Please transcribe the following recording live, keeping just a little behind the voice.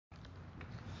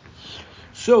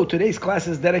So today's class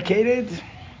is dedicated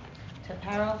to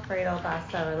Peril, Fredo Bas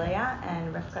Saraleah,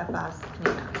 and Rivka Bas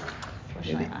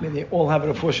Pnina. May they all have it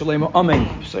a Shalema. Amen.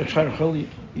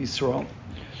 Yisrael.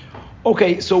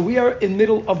 Okay, so we are in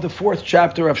middle of the fourth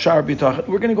chapter of Sha'ar B'tachon.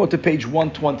 We're going to go to page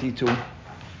 122.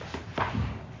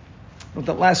 But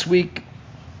that last week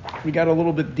we got a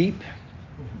little bit deep,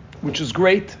 which is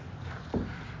great,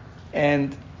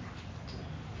 and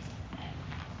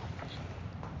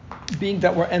being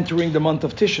that we're entering the month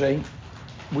of Tishrei,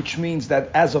 which means that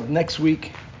as of next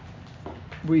week,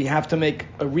 we have to make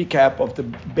a recap of the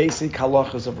basic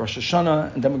halachas of Rosh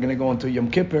Hashanah, and then we're going to go into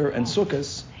Yom Kippur and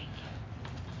Sukkot.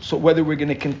 So whether we're going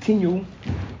to continue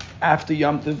after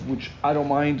Yom Tov, which I don't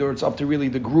mind, or it's up to really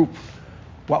the group,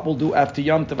 what we'll do after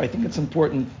Yom Tov, I think it's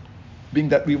important, being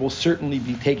that we will certainly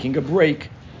be taking a break,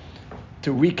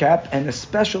 to recap, and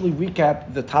especially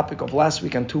recap the topic of last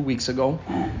week and 2 weeks ago.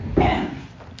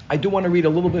 I do want to read a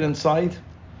little bit inside.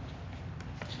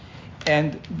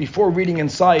 And before reading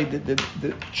inside,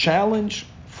 the challenge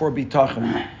for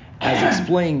Bitachon, as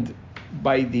explained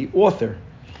by the author,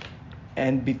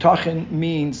 and Bitachon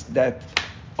means that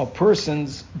a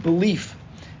person's belief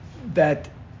that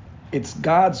it's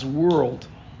God's world,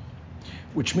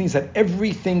 which means that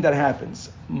everything that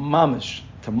happens, mamish,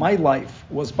 to my life,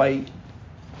 was by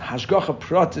Hashgacha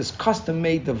Pratis,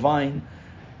 custom-made divine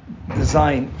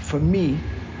design for me.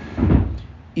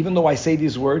 Even though I say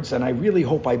these words, and I really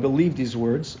hope I believe these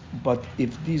words, but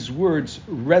if these words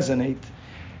resonate,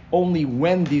 only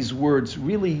when these words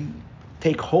really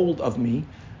take hold of me,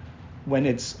 when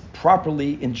it's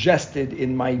properly ingested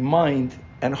in my mind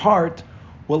and heart,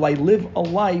 will I live a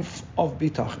life of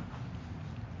bitachon.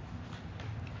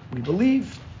 We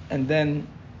believe, and then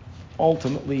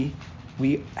ultimately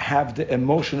we have the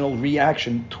emotional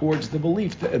reaction towards the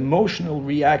belief. The emotional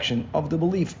reaction of the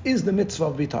belief is the mitzvah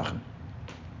of bitachon.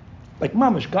 Like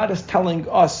mamash, God is telling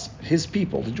us, His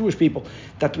people, the Jewish people,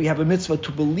 that we have a mitzvah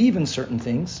to believe in certain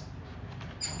things.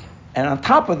 And on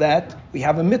top of that, we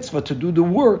have a mitzvah to do the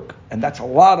work, and that's a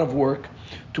lot of work,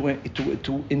 to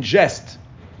ingest,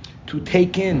 to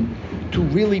take in, to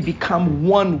really become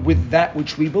one with that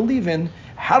which we believe in.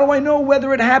 How do I know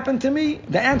whether it happened to me?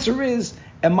 The answer is,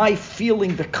 am I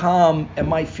feeling the calm?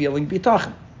 Am I feeling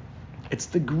bitachon? It's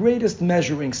the greatest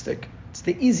measuring stick. It's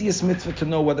the easiest mitzvah to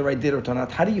know whether I did it or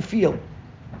not. How do you feel?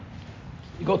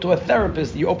 You go to a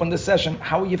therapist, you open the session,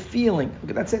 how are you feeling?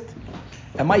 Okay, that's it.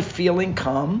 Am I feeling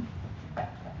calm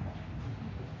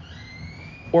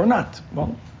or not?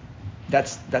 Well,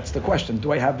 that's the question.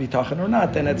 Do I have bitachon or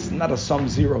not? And it's not a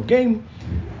sum-zero game.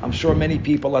 I'm sure many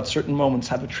people at certain moments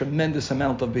have a tremendous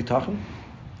amount of bitachon.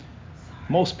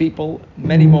 Most people,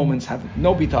 many moments, have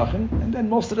no bitachon, and then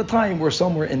most of the time we're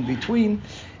somewhere in between.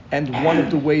 And one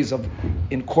of the ways of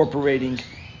incorporating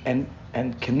and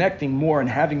connecting more and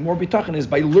having more bitachon is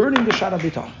by learning the Sha'ar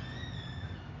Bitachon.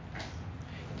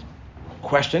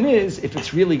 Question is, if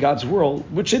it's really God's world,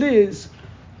 which it is,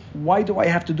 why do I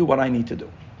have to do what I need to do?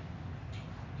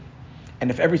 And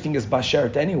if everything is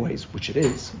bashert anyways, which it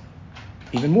is,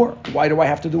 even more, why do I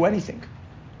have to do anything?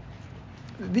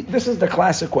 This is the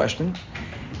classic question.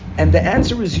 And the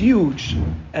answer is huge,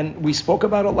 and we spoke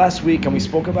about it last week, and we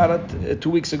spoke about it 2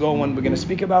 weeks ago, and we're going to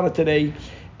speak about it today.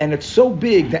 And it's so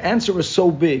big, the answer is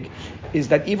so big, is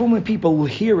that even when people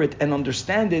hear it and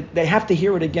understand it, they have to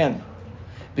hear it again,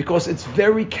 because it's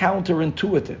very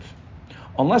counterintuitive.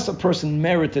 Unless a person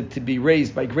merited to be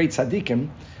raised by great tzaddikim,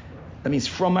 that means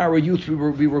from our youth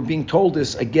we were being told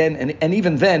this again, and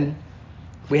even then,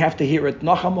 we have to hear it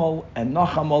nachamol and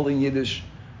nachamol in Yiddish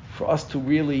for us to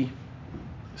really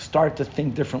start to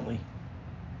think differently.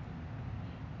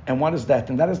 And what is that?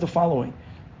 And that is the following: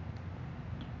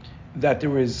 that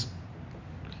there is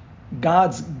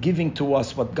God's giving to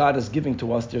us what God is giving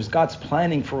to us. There's God's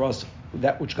planning for us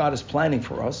that which God is planning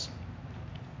for us.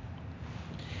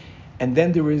 And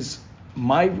then there is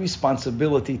my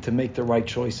responsibility to make the right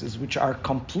choices, which are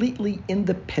completely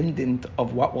independent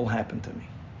of what will happen to me.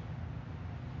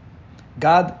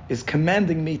 God is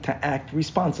commanding me to act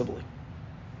responsibly.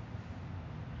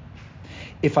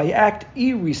 If I act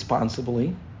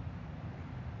irresponsibly,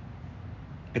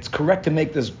 it's correct to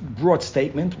make this broad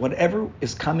statement: whatever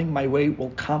is coming my way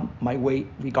will come my way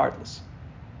regardless.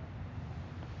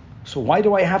 So why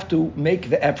do I have to make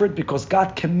the effort? Because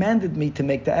God commanded me to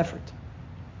make the effort.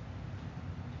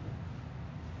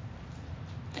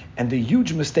 And the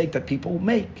huge mistake that people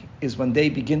make is when they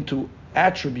begin to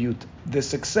attribute the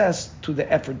success to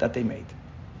the effort that they made.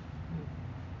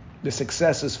 The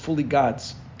success is fully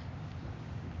God's.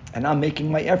 And I'm making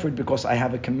my effort because I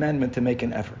have a commandment to make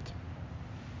an effort.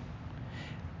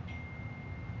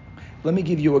 Let me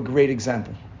give you a great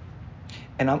example.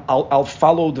 and I'll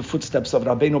follow the footsteps of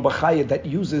Rabbeinu Bachaya that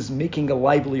uses making a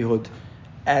livelihood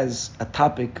as a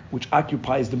topic which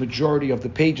occupies the majority of the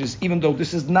pages, even though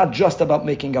this is not just about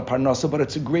making a parnasa, but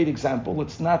it's a great example.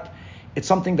 It's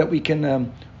something that we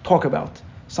can talk about.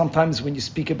 Sometimes when you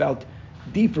speak about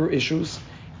deeper issues,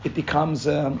 it becomes,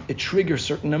 it triggers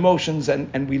certain emotions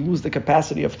and we lose the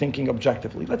capacity of thinking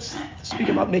objectively. Let's speak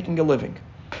about making a living.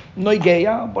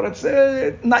 Noigeya, but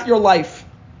it's not your life.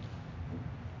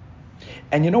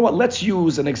 And you know what? Let's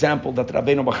use an example that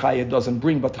Rabbeinu Bachaya doesn't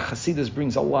bring, but Hasidus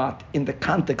brings a lot in the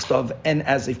context of, and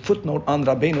as a footnote on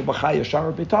Rabbeinu Bachaya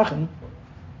Shara B'Tachan.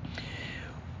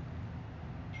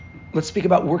 Let's speak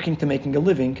about working to making a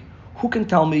living. Who can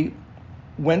tell me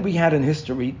when we had in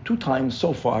history 2 times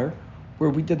so far where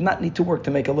we did not need to work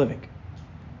to make a living?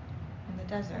 In the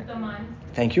desert. The mines.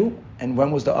 Thank you. And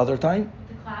when was the other time?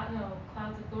 The clouds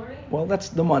of glory. Well, that's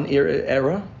the Man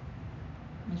era.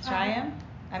 Mitzrayim?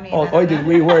 I mean, Oh, did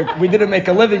we work? We didn't make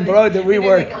a living, but did we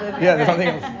work? Yeah, there's something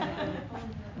else.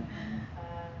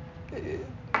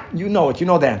 You know it. You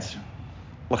know the answer.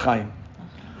 L'chaim.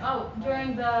 Oh,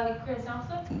 during the Kriyas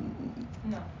Yamsuf?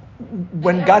 No.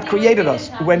 When God created us.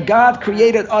 When God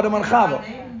created Adam and Chava.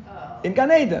 In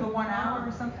Gan Eden. For 1 hour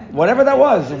or something? Whatever that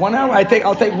was. 1 hour.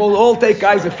 We'll all take,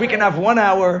 guys, if we can have 1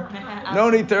 hour, no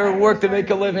need to work to make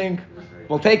a living.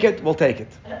 We'll take it.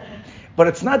 But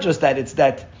it's not just that.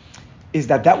 It's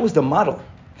that was the model.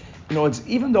 You know, it's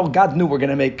even though God knew we're going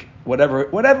to make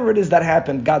whatever it is that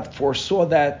happened, God foresaw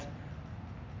that.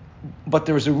 But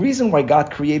there was a reason why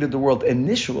God created the world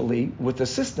initially with a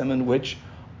system in which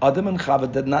Adam and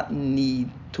Chava did not need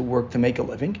to work to make a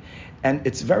living. And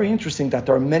it's very interesting that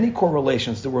there are many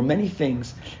correlations. There were many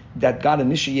things that God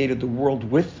initiated the world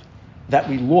with that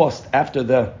we lost after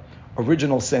the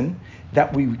original sin,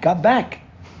 that we got back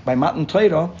by Matan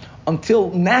Torah, until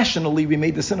nationally we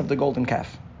made the sin of the golden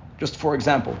calf. Just for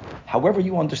example, however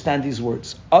you understand these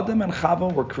words, Adam and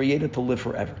Chava were created to live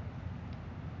forever.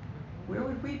 Where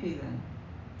would we be then?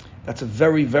 That's a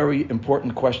very, very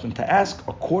important question to ask.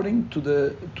 According to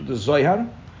the Zohar,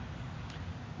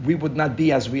 we would not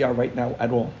be as we are right now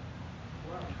at all.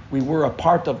 We were a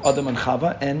part of Adam and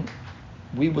Chava, and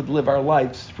we would live our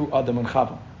lives through Adam and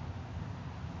Chava.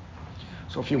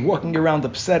 So if you're walking around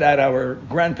upset at our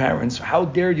grandparents, how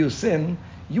dare you sin,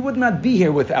 you would not be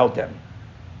here without them.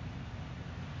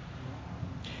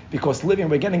 Because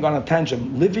we're getting on a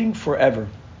tangent, living forever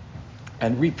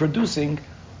and reproducing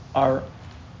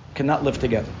cannot live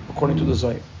together, according to the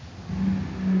Zohar.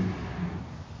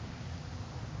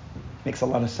 Makes a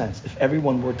lot of sense. If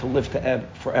everyone were to live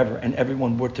forever and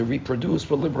everyone were to reproduce,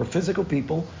 we're physical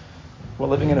people, we're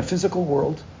living in a physical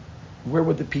world, where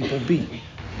would the people be?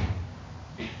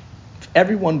 If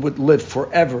everyone would live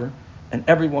forever and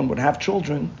everyone would have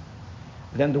children,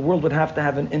 then the world would have to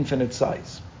have an infinite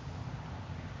size.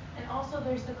 And also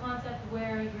there's the concept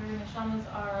where your neshamas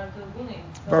are Gilgulim.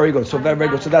 Very good. So very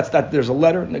good. So that's that. There's a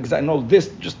letter. I know this.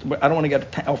 I don't want to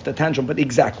get off the tangent, but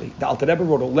exactly. The Alter Rebbe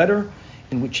wrote a letter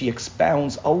in which he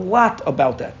expounds a lot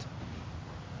about that.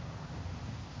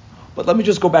 But let me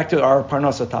just go back to our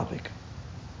Parnasa topic.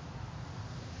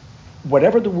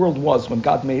 Whatever the world was when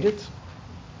God made it,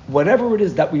 whatever it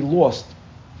is that we lost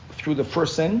through the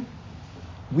first sin,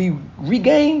 we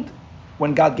regained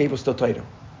when God gave us the Torah.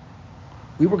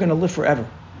 We were going to live forever.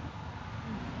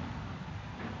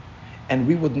 And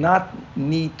we would not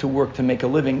need to work to make a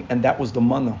living, and that was the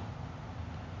manna.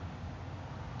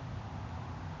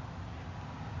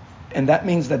 And that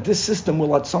means that this system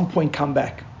will at some point come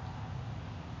back.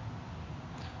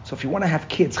 So if you want to have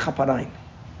kids, chaparain,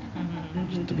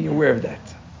 just to be aware of that.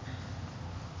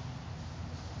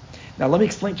 Now let me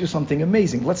explain to you something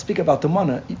amazing. Let's speak about the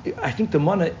manna. I think the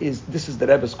manna is the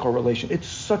Rebbe's correlation. It's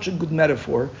such a good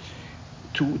metaphor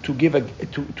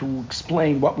to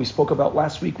explain what we spoke about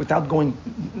last week without going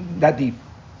that deep.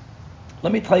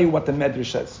 Let me tell you what the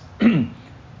Medrash says.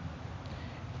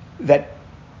 That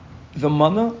the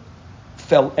manna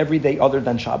fell every day other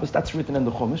than Shabbos. That's written in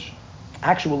the Chumash.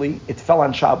 Actually, it fell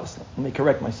on Shabbos. Let me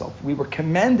correct myself. We were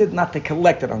commanded not to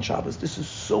collect it on Shabbos. This is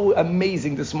so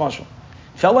amazing, this mashal.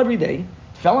 Fell every day,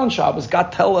 fell on Shabbos.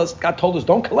 God told us,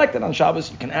 don't collect it on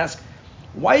Shabbos. You can ask,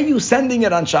 why are you sending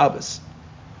it on Shabbos?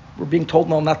 We're being told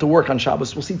no, not to work on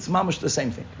Shabbos. We'll see it's mamash the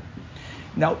same thing.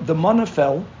 Now, the manna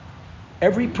fell.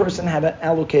 Every person had an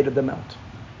allocated amount.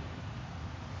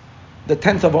 The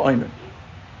 10th of an omer.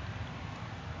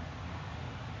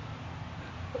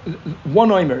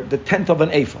 1 omer, the 10th of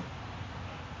an ephah.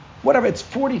 Whatever, it's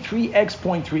 43 eggs,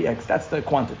 0.3 eggs. That's the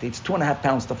quantity. It's 2.5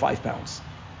 pounds to 5 pounds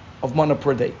of manna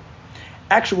per day.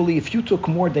 Actually, if you took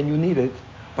more than you needed,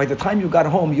 by the time you got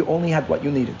home, you only had what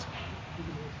you needed.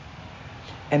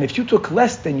 And if you took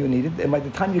less than you needed, and by the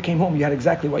time you came home, you had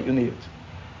exactly what you needed.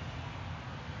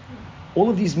 All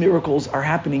of these miracles are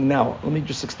happening now. Let me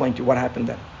just explain to you what happened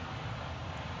then.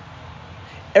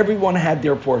 Everyone had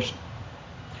their portion.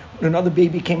 When another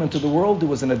baby came into the world, there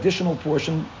was an additional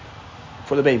portion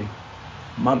for the baby.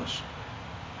 Mamish.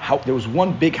 There was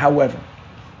one big however.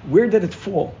 Where did it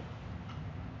fall?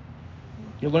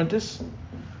 You learned this?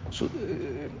 So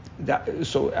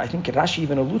I think Rashi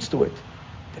even alludes to it.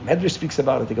 The Medrash speaks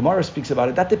about it. The Gemara speaks about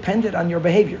it. That depended on your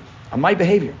behavior, on my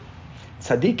behavior.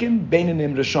 Tzadikim,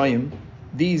 Beinanim, Rishayim,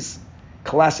 these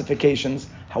classifications,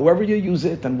 however you use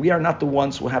it, and we are not the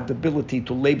ones who have the ability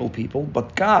to label people,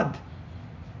 but God,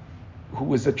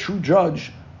 who is a true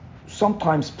judge,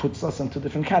 sometimes puts us into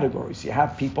different categories. You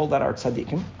have people that are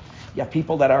tzaddikim, you have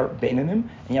people that are beinanim,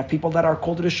 and you have people that are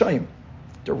called rishayim.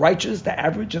 The righteous, the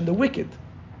average, and the wicked.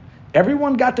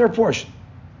 Everyone got their portion.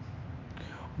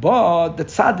 But the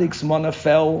tzaddik's mana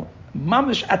fell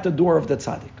mamish at the door of the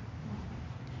tzaddik.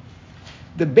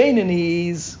 The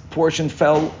Beinani's portion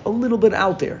fell a little bit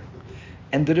out there.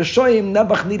 And the Rishoyim,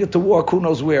 Nebuch needed to walk who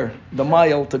knows where, the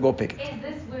mile to go pick it. Is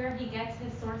this where he gets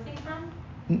his sourcing from?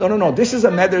 No. This is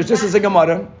a Medrash, this is a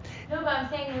Gemara. No, but I'm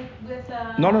saying with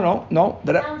No.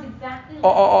 It sounds exactly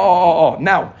like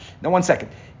Now 1 second.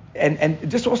 And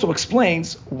this also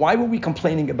explains why were we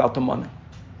complaining about the manna?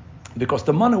 Because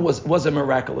the manna was a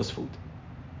miraculous food.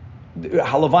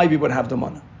 Halavai, we would have the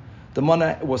manna. The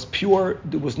manna was pure.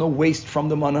 There was no waste from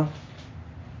the manna.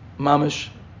 Mamish.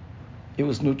 It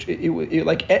was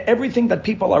like everything that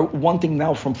people are wanting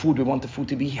now from food. We want the food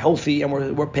to be healthy,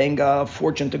 and we're paying a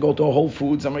fortune to go to Whole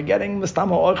Foods, and we're getting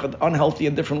mistama ochad unhealthy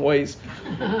in different ways.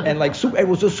 And like it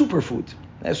was a superfood.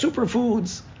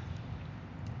 Superfoods.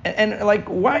 And like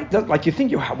why? Like you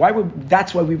think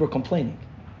that's why we were complaining.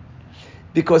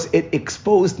 Because it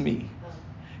exposed me.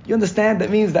 You understand?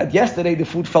 That means that yesterday the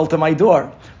food fell to my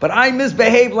door. But I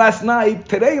misbehaved last night.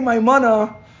 Today my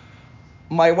manna,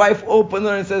 my wife opened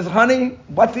her and says, honey,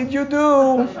 what did you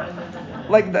do?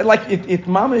 like it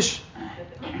mamish,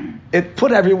 it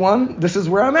put everyone, this is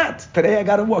where I'm at. Today I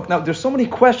got to walk. Now there's so many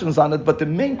questions on it, but the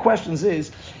main questions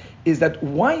is that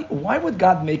why would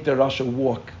God make the Rasha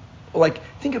walk? Like,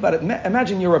 think about it.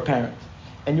 Imagine you're a parent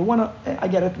and you want to, I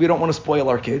get it, we don't want to spoil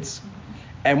our kids.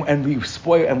 And we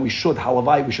spoil, and we should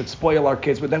halavai. We should spoil our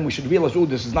kids, but then we should realize, oh,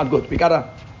 this is not good. We gotta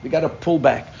pull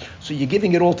back. So you're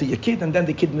giving it all to your kid, and then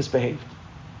the kid misbehaves.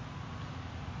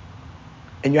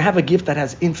 And you have a gift that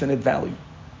has infinite value.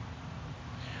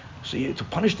 So to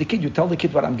punish the kid, you tell the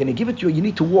kid, "What I'm going to give it to you. You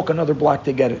need to walk another block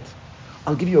to get it.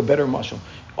 I'll give you a better mashal.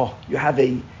 Oh, you have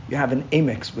an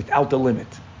Amex without the limit,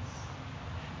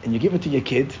 and you give it to your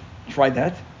kid. Try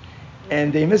that,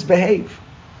 and they misbehave."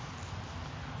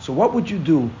 So what would you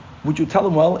do? Would you tell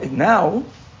them, well,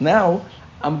 now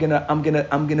I'm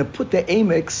gonna put the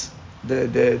Amex,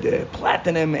 the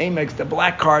platinum Amex, the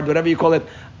black card, whatever you call it,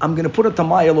 I'm gonna put it a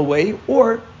mile away,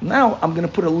 or now I'm gonna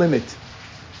put a limit.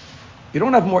 You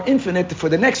don't have more infinite for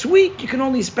the next week. You can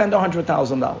only spend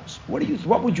 $100,000.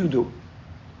 What would you do?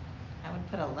 I would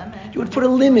put a limit. You would put a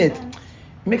limit.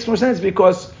 It makes more sense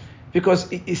because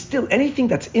it's still anything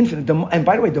that's infinite. And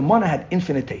by the way, the manna had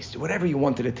infinite taste. Whatever you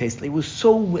wanted to taste, it was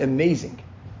so amazing.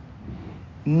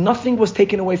 Nothing was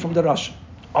taken away from the Rasha,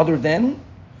 other than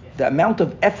the amount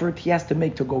of effort he has to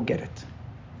make to go get it.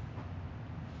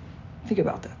 Think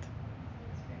about that.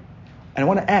 And I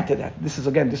want to add to that. This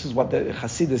is what the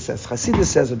Hasidus says. Hasidus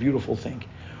says a beautiful thing.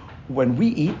 When we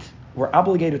eat, we're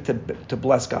obligated to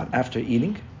bless God after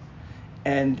eating.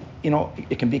 And,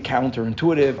 it can be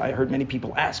counterintuitive. I heard many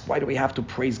people ask, why do we have to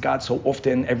praise God so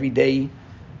often, every day?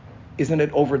 Isn't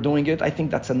it overdoing it? I think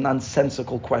that's a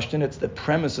nonsensical question. The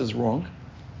premise is wrong.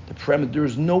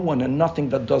 There's no one and nothing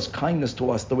that does kindness to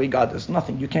us the way God does.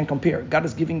 Nothing. You can't compare. God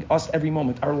is giving us every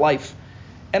moment, our life,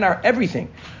 and our everything.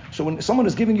 So when someone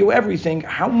is giving you everything,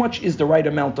 how much is the right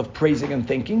amount of praising and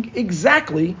thanking?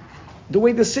 Exactly the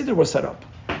way the Siddur was set up.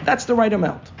 That's the right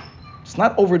amount. It's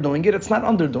not overdoing it. It's not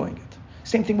underdoing it.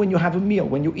 Same thing when you have a meal,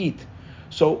 when you eat.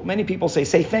 So many people say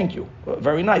thank you.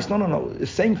 Very nice. No.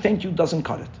 Saying thank you doesn't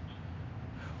cut it.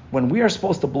 When we are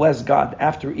supposed to bless God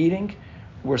after eating,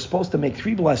 we're supposed to make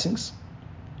 3 blessings.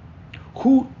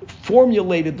 Who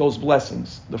formulated those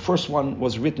blessings? The first one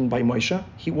was written by Moshe.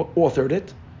 He authored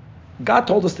it. God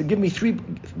told us to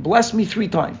bless me 3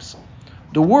 times.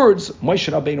 The words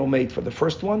Moshe Rabbeinu made for the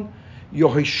first one.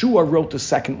 Yehoshua wrote the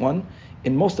second one.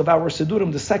 In most of our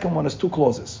Siddurim, the second one is 2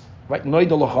 clauses. Right?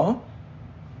 Noidalacha.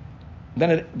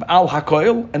 Then Al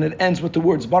HaKoil, and it ends with the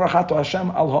words Baruch Ato Hashem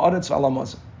Al Haaretz V'Al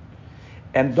Hamazon.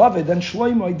 And David and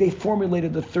Shlomo, they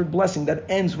formulated the third blessing that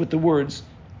ends with the words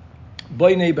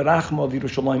Boinei Berachma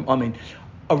V'Yerushalayim Amen.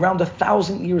 around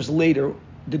 1,000 years later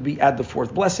did we add the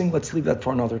fourth blessing. Let's leave that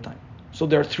for another time. So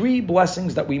there are 3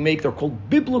 blessings that we make. They're called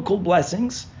biblical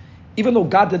blessings. Even though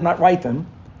God did not write them,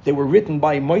 they were written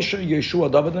by Moshe,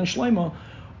 Yeshua, David, and Shlomo.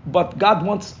 But God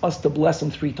wants us to bless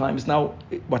them 3 times. Now,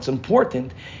 what's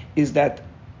important is that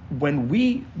when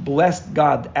we blessed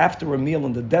God after a meal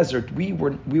in the desert, we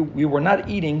were not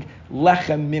eating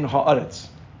lechem min haaretz.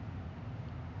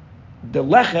 The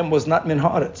lechem was not min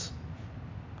haaretz.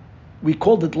 We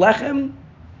called it lechem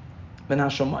min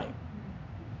hashamayim.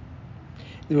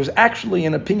 There was actually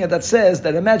an opinion that says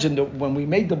that, imagine that when we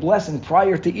made the blessing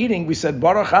prior to eating, we said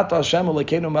Baruch Atah Hashem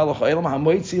Elokeinu melech haolam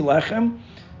hamoitzi lechem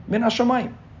min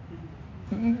hashamayim,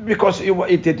 because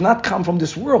it did not come from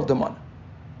this world, the manna.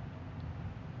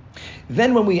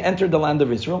 Then when we entered the land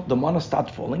of Israel, the manna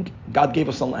stopped falling. God gave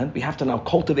us a land. We have to now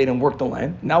cultivate and work the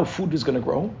land. Now food is going to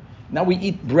grow. Now we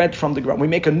eat bread from the ground. We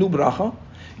make a new bracha.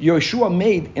 Yeshua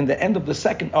made in the end of the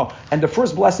second, and the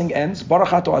first blessing ends, Baruch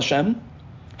Atah Hashem,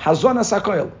 Hazon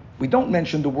HaSakoil. We don't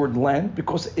mention the word land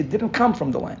because it didn't come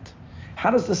from the land.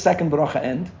 How does the second bracha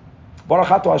end? Baruch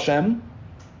Atah Hashem,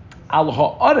 Al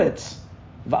Ha'aretz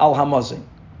V'al Hamazin.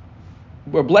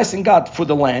 We're blessing God for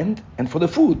the land and for the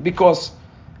food because,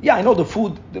 yeah, I know the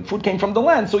food came from the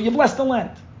land, so you bless the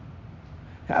land.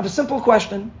 I have a simple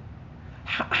question.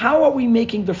 How are we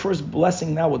making the first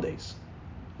blessing nowadays?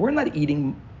 We're not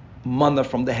eating manna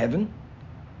from the heaven.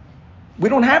 We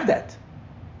don't have that.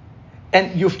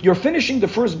 And you're finishing the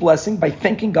first blessing by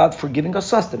thanking God for giving us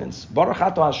sustenance. Baruch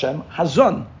Atah Hashem,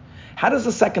 Hazon. How does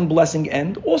the second blessing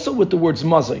end? Also with the words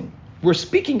mazon. We're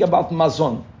speaking about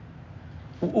mazon.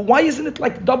 Why isn't it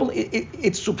like double?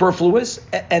 It's superfluous,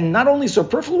 and not only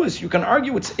superfluous, you can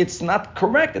argue it's not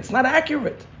correct, it's not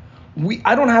accurate.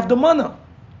 I don't have the manna.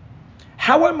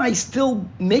 How am I still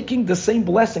making the same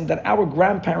blessing that our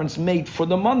grandparents made for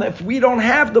the manna if we don't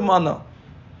have the manna?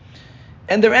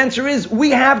 And their answer is,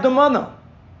 we have the manna.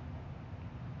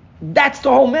 That's the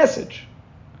whole message.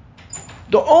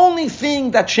 The only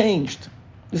thing that changed,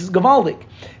 this is Gavaldik,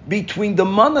 between the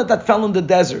manna that fell in the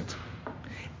desert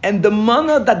and the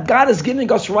manna that God is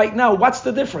giving us right now, what's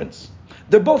the difference?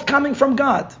 They're both coming from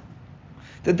God.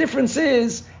 The difference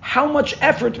is how much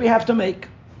effort we have to make.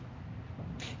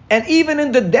 And even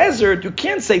in the desert, you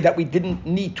can't say that we didn't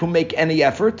need to make any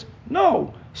effort.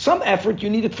 No, some effort you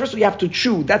needed. First, you have to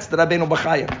chew. That's the Rabbeinu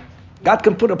B'Chayim. God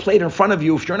can put a plate in front of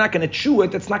you. If you're not going to chew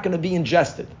it, it's not going to be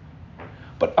ingested.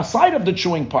 But aside of the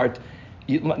chewing part,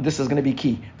 this is going to be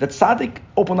key. The tzaddik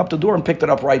opened up the door and picked it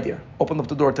up right there. Opened up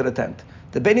the door to the tent.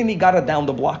 The Benini got it down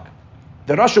the block.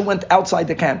 The Rasha went outside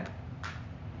the camp.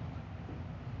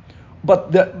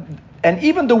 And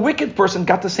even the wicked person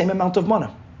got the same amount of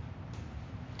manna.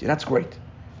 That's great.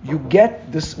 You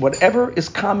get this, whatever is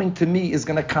coming to me is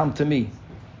going to come to me.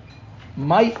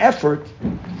 My effort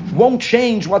won't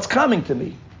change what's coming to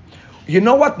me. You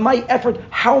know what? My effort,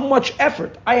 how much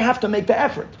effort? I have to make the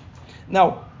effort.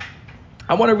 Now,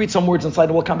 I want to read some words inside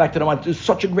and we'll come back to them. It's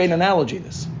such a great analogy,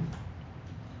 this.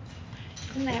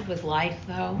 Isn't that with life,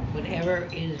 though? Whatever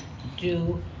is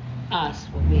due us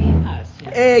will be us. You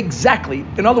know? Exactly.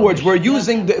 In other words, we're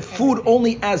using the food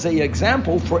only as an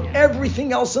example for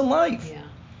everything else in life. Yeah.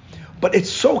 But it's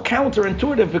so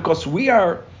counterintuitive because we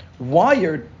are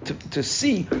wired to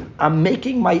see I'm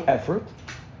making my effort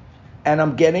and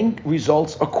I'm getting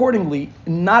results accordingly,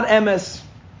 not MS.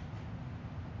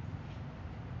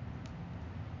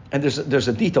 And there's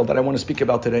a detail that I want to speak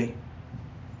about today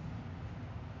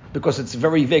because it's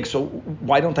very vague. So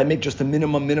why don't I make just a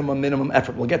minimum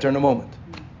effort? We'll get there in a moment.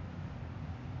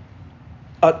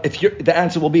 The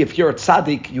answer will be if you're a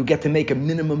tzaddik, you get to make a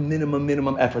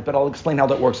minimum effort. But I'll explain how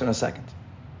that works in a second.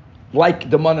 Like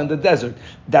the man in the desert,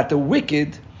 that the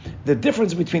wicked, the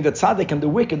difference between the tzaddik and the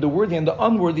wicked, the worthy and the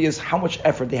unworthy, is how much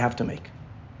effort they have to make.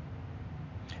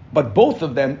 But both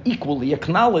of them equally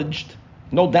acknowledged,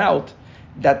 no doubt,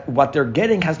 that what they're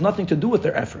getting has nothing to do with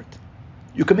their effort.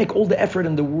 You can make all the effort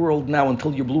in the world now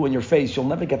until you're blue in your face. You'll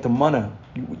never get the manna.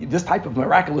 This type of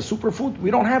miraculous superfood,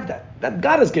 we don't have that. That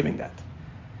God is giving that.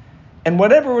 And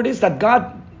whatever it is that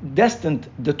God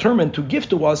determined to give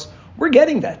to us, we're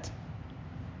getting that.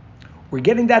 We're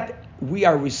getting that. We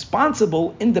are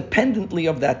responsible independently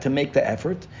of that to make the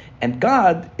effort. And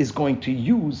God is going to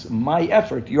use my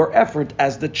effort, your effort,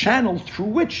 as the channel through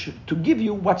which to give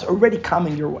you what's already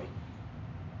coming your way.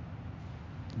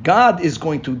 God is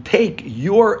going to take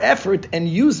your effort and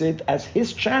use it as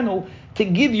His channel to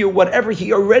give you whatever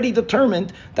He already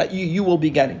determined that you will be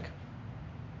getting.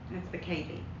 That's the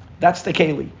Keli. That's the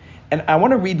Keli. And I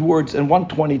want to read words in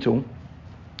 122.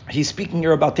 He's speaking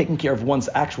here about taking care of one's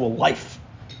actual life.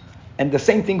 And the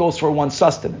same thing goes for one's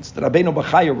sustenance. The Rabbeinu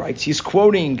Bachaya writes, he's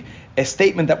quoting a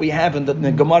statement that we have in the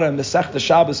Gemara in Masechta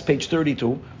Shabbos, page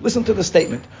 32. Listen to the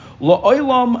statement.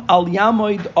 Lo'olam al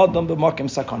yamoid adam b'makim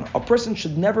sakana. A person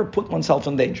should never put oneself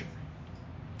in danger.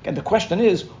 And the question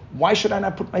is, why should I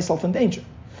not put myself in danger?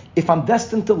 If I'm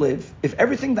destined to live, if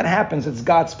everything that happens is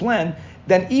God's plan,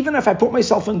 then even if I put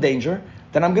myself in danger,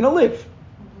 then I'm going to live.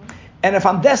 And if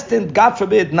I'm destined, God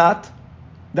forbid, not,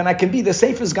 then I can be the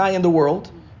safest guy in the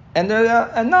world and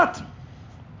not.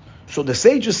 So the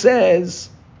sage says,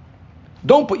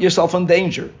 don't put yourself in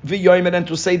danger. And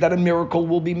to say that a miracle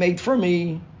will be made for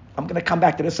me. I'm going to come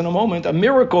back to this in a moment. A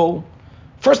miracle,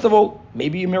 first of all,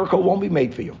 maybe a miracle won't be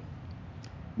made for you.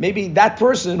 Maybe that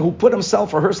person who put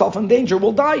himself or herself in danger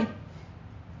will die.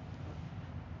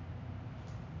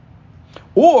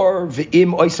 Or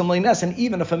v'im oisam leines, and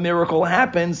even if a miracle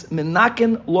happens,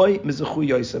 minakin loy mizachu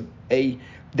yosef,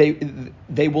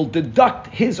 they will deduct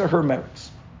his or her merits.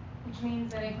 Which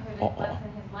means that it could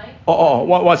lessen his life.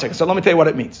 One second. So let me tell you what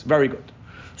it means. Very good.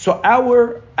 So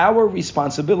our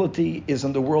responsibility is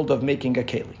in the world of making a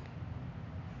keli.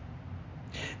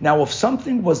 Now, if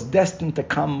something was destined to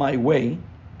come my way,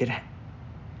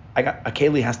 a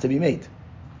keli has to be made.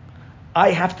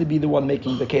 I have to be the one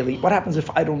making the keli. What happens if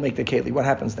I don't make the keli? What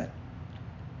happens then?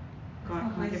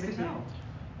 God can't give it to you.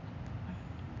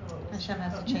 Hashem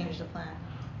has to change the plan.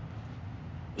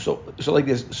 So like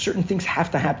this, certain things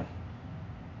have to happen.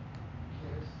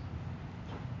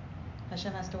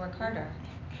 Hashem has to work harder.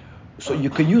 So you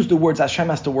could use the words Hashem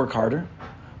has to work harder,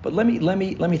 but let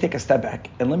me take a step back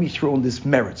and let me throw in this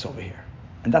merits over here.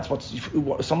 And that's what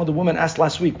some of the women asked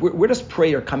last week. Where does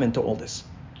prayer come into all this?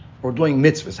 Or doing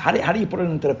mitzvahs. How do you put it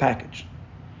into the package?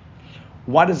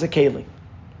 What is a kelim?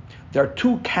 There are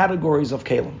two categories of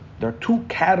kelim. There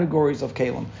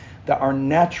are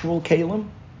natural kelim,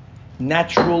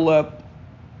 natural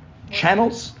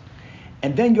channels,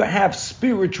 and then you have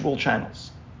spiritual channels.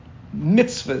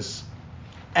 Mitzvahs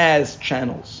as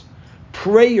channels.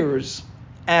 Prayers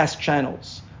as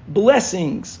channels.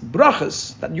 Blessings,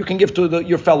 brachas, that you can give to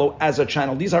your fellow as a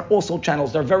channel. These are also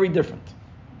channels. They're very different.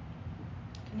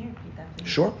 Can you repeat that, please?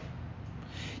 Sure.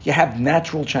 You have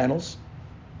natural channels,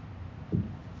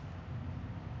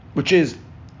 which is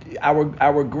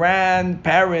our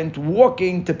grandparent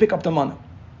walking to pick up the money.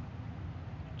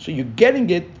 So you're getting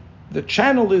it. The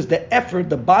channel is the effort,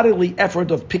 the bodily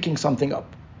effort of picking something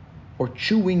up, or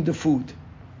chewing the food,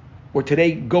 or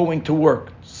today going to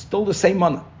work. Still the same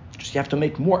money. Just you have to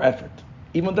make more effort.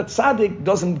 Even the tzaddik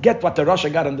doesn't get what the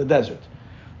Rasha got in the desert.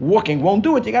 Walking won't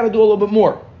do it. You got to do a little bit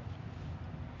more.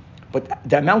 But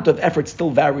the amount of effort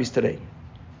still varies today.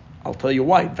 I'll tell you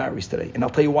why it varies today, and I'll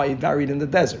tell you why it varied in the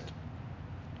desert.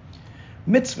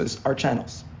 Mitzvahs are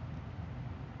channels.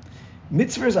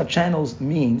 Mitzvahs are channels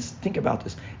means, think about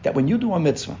this, that when you do a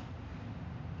mitzvah,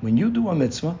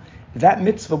 that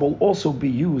mitzvah will also be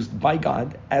used by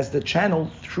God as the channel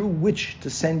through which to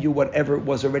send you whatever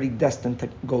was already destined to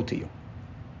go to you.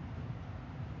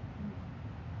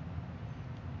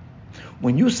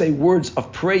 When you say words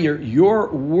of prayer, your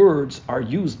words are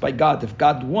used by God, if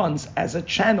God wants, as a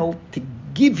channel to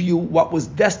give you what was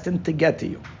destined to get to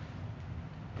you.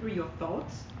 Through your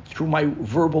thoughts? Through my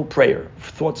verbal prayer.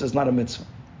 Thoughts is not a mitzvah.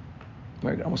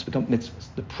 I almost become mitzvahs.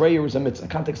 The prayer is a mitzvah,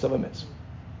 the context of a mitzvah.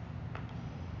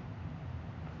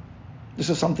 This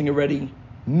is something already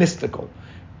mystical.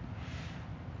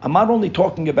 I'm not only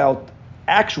talking about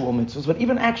actual mitzvahs, but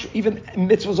even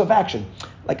mitzvahs of action.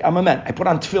 Like I'm a man, I put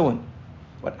on tefillin.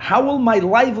 But how will my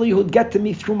livelihood get to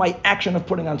me through my action of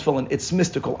putting on tefillin? It's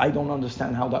mystical. I don't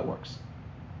understand how that works.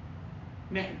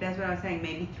 That's what I was saying.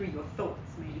 Maybe through your thoughts.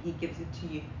 Maybe he gives it to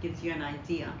you, gives you an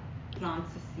idea,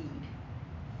 plants a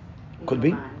seed.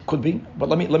 Could be. But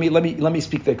let me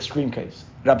speak the extreme case.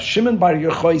 Rab Shimon Bar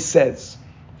Yochai says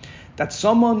that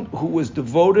someone who was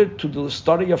devoted to the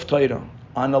study of Torah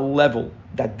on a level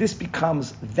that this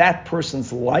becomes that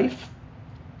person's life,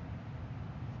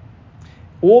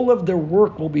 all of their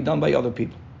work will be done by other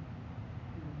people.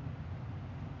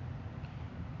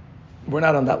 We're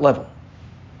not on that level.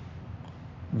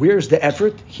 Where's the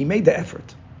effort? He made the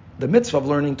effort. The mitzvah of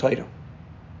learning Torah.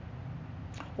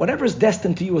 Whatever is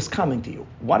destined to you is coming to you.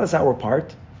 What is our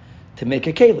part? To make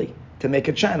a keli, to make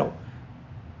a channel.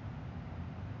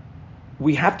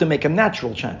 We have to make a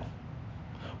natural channel.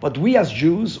 But we as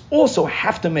Jews also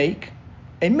have to make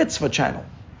a mitzvah channel.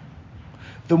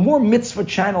 The more mitzvah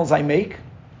channels I make,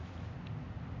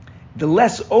 the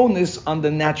less onus on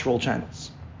the natural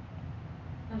channels.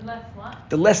 The less what?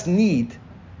 The less need.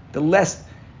 The less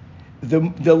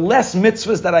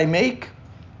mitzvahs that I make,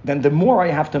 then the more I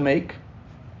have to make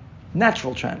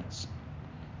natural channels.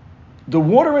 The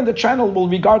water in the channel will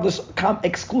regardless come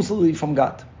exclusively from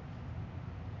God.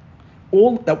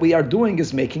 All that we are doing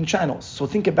is making channels. So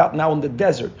think about now in the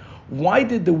desert. Why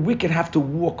did the wicked have to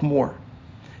walk more?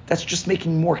 That's just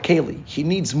making more keli. He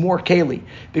needs more keli.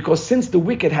 Because since the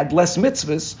wicked had less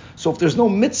mitzvahs, so if there's no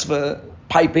mitzvah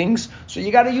pipings, so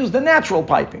you got to use the natural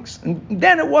pipings. And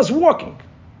then it was walking.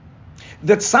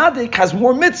 The tzaddik has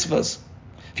more mitzvahs.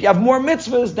 If you have more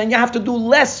mitzvahs, then you have to do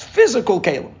less physical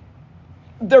kelim.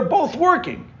 They're both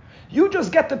working. You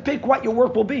just get to pick what your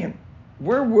work will be in.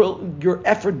 Where will your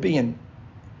effort be in?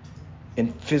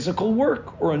 In physical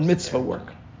work or in mitzvah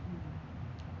work?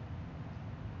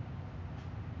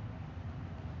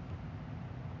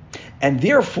 And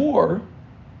therefore,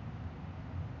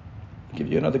 I'll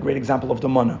give you another great example of the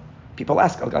manna. People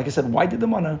ask, like I said, why did the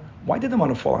manna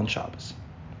fall on Shabbos?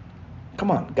 Come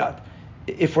on, God.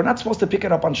 If we're not supposed to pick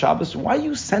it up on Shabbos, why are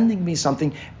you sending me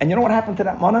something? And you know what happened to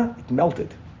that manna? It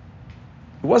melted.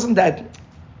 It wasn't that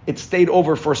it stayed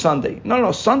over for Sunday.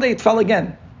 No, Sunday it fell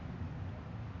again.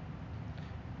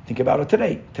 Think about it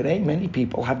today. Today, many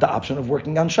people have the option of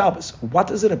working on Shabbos. What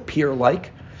does it appear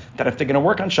like that if they're going to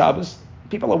work on Shabbos,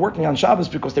 people are working on Shabbos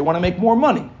because they want to make more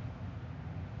money?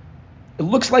 It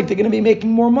looks like they're going to be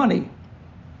making more money.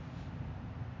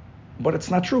 But it's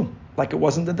not true, like it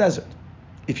was in the desert.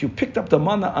 If you picked up the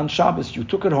manna on Shabbos, you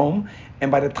took it home,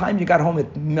 and by the time you got home,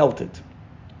 it melted.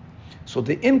 So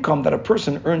the income that a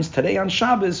person earns today on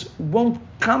Shabbos won't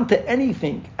count to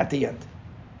anything at the end.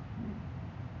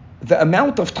 The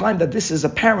amount of time that this is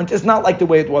apparent is not like the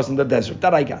way it was in the desert.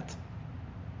 That I got.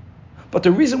 But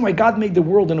the reason why God made the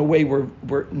world in a way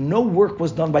where no work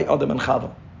was done by Adam and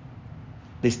Chava,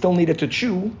 they still needed to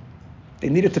chew, they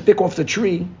needed to pick off the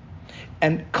tree,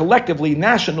 and collectively,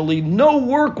 nationally, no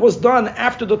work was done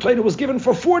after the Torah was given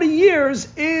for 40 years,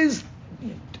 is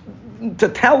to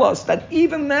tell us that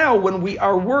even now when we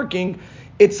are working,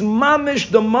 it's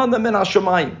mamish the manna min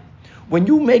hashamayim. When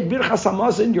you make birchas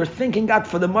hamazon, you're thanking God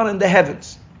for the manna in the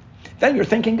heavens. Then you're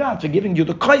thanking God for giving you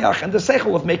the koyach and the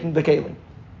seichel of making the kelim.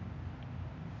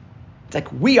 It's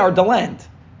like we are the land.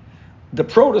 The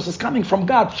produce is coming from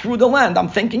God through the land. I'm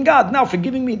thanking God now for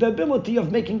giving me the ability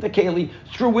of making the keli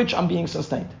through which I'm being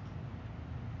sustained.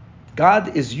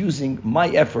 God is using my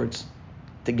efforts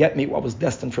to get me what was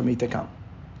destined for me to come.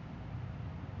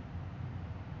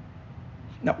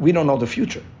 Now, we don't know the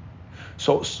future.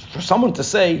 So for someone to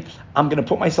say, I'm going to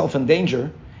put myself in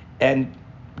danger and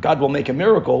God will make a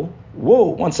miracle, whoa,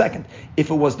 1 second. If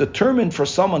it was determined for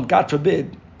someone, God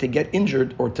forbid, to get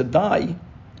injured or to die,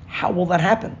 how will that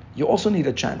happen? You also need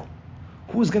a channel.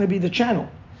 Who's going to be the channel?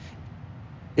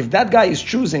 If that guy is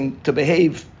choosing to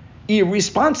behave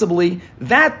irresponsibly,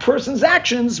 that person's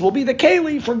actions will be the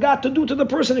keli for God to do to the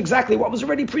person exactly what was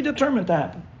already predetermined to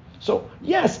happen. So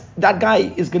yes, that guy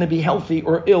is going to be healthy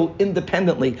or ill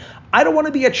independently. I don't want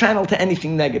to be a channel to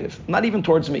anything negative, not even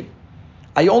towards me.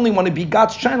 I only want to be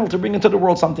God's channel to bring into the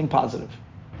world something positive.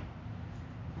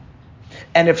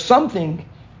 And if something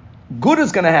good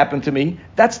is going to happen to me,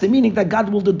 that's the meaning that God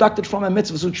will deduct it from my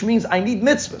mitzvahs, which means I need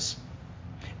mitzvahs.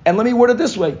 And let me word it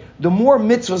this way. The more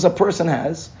mitzvahs a person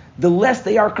has, the less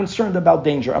they are concerned about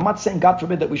danger. I'm not saying, God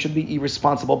forbid, that we should be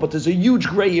irresponsible, but there's a huge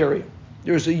gray area.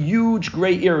 There's a huge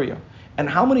gray area. And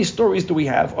how many stories do we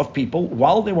have of people,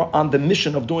 while they were on the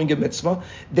mission of doing a mitzvah,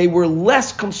 they were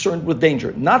less concerned with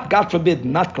danger. Not, God forbid,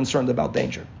 not concerned about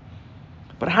danger.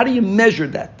 But how do you measure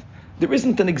that? There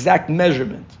isn't an exact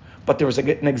measurement, but there is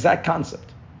an exact concept.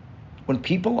 When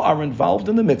people are involved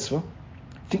in the mitzvah,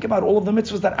 think about all of the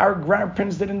mitzvahs that our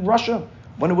grandparents did in Russia.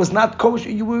 When it was not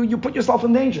kosher, you put yourself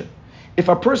in danger. If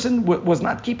a person was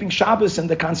not keeping Shabbos in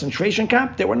the concentration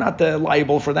camp, they were not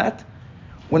liable for that.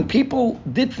 When people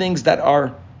did things that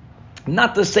are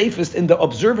not the safest in the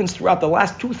observance throughout the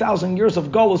last 2,000 years of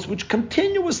Golus, which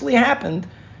continuously happened,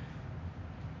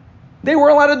 they were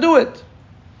allowed to do it.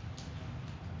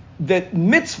 The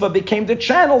mitzvah became the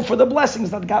channel for the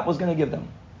blessings that God was going to give them.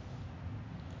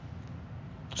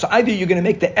 So either you're going to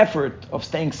make the effort of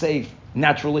staying safe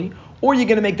naturally, or you're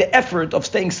going to make the effort of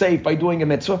staying safe by doing a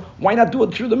mitzvah. Why not do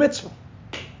it through the mitzvah?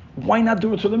 Why not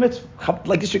do it through the mitzvah?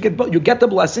 Like this, you get the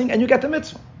blessing and you get the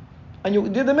mitzvah. And you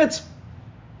did the mitzvah.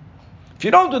 If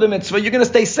you don't do the mitzvah, you're going to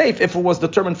stay safe if it was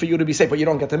determined for you to be safe, but you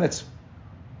don't get the mitzvah.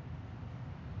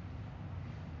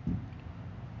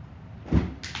 Could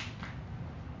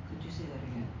you say that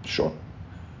again? Sure.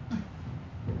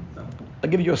 I'll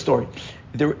give you a story.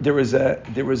 There is a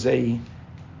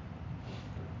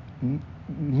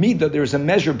midah, there is a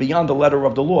measure beyond the letter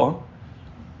of the law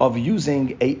of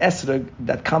using a esrog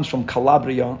that comes from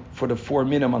Calabria for the 4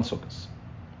 minim on Sukkot.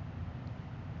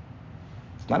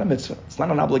 not a mitzvah. It's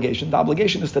not an obligation. The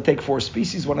obligation is to take 4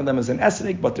 species. One of them is an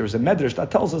esrog, but there's a medrash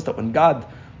that tells us that when God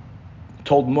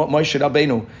told Moshe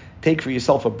Rabbeinu, take for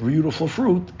yourself a beautiful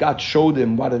fruit, God showed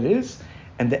him what it is.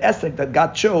 And the esrog that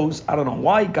God chose, I don't know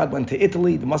why, God went to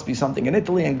Italy, there must be something in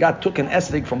Italy, and God took an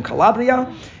esrog from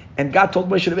Calabria, and God told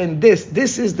Moshe Rabbeinu,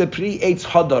 this is the pre-Eitz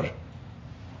Hadar.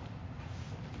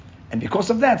 And because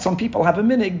of that, some people have a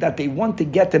minhag that they want to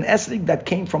get an esrog that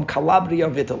came from Calabria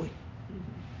of Italy.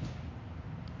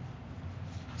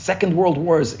 Second World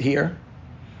War is here.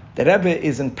 The Rebbe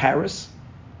is in Paris,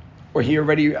 or he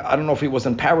already, I don't know if he was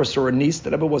in Paris or in Nice.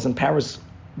 The Rebbe was in Paris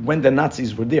when the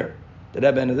Nazis were there, the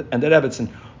Rebbe and the Rebbetzin.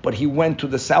 But he went to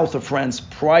the south of France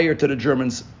prior to the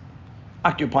Germans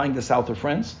occupying the south of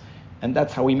France. And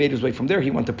that's how he made his way from there. He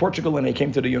went to Portugal and he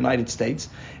came to the United States.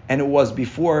 And it was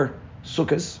before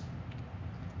Sukkot.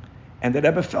 And the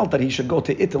Rebbe felt that he should go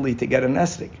to Italy to get an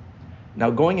esrog. Now,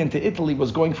 going into Italy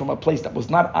was going from a place that was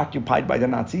not occupied by the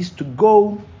Nazis to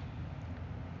go.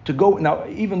 Now,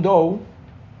 even though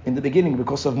in the beginning,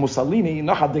 because of Mussolini,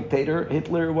 not a dictator,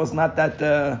 Hitler was not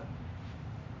that.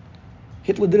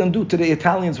 Hitler didn't do to the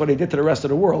Italians what he did to the rest of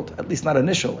the world, at least not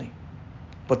initially.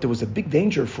 But there was a big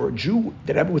danger for a Jew,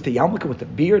 the Rebbe with the yarmulke, with the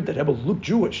beard, the Rebbe looked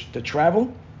Jewish, to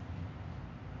travel.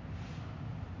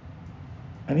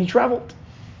 And he traveled.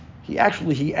 He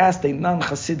asked a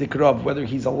non-Hasidic Rav whether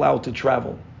he's allowed to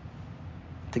travel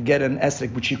to get an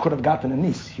esrog, which he could have gotten in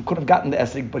Nice. He could have gotten the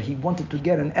esrog, but he wanted to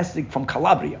get an esrog from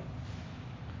Calabria.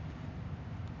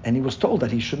 And he was told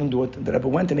that he shouldn't do it. And the Rebbe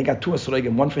went and he got 2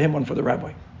 esrogim, one for him, one for the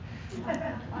rabbi.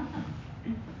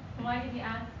 Why did he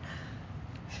ask?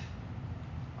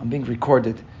 I'm being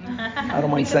recorded. I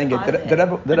don't mind saying it.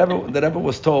 The Rebbe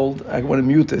was told, I want to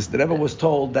mute this, the Rebbe was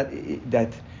told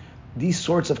that these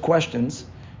sorts of questions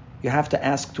you have to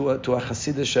ask to a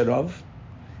Hasidic Rav,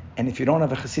 and if you don't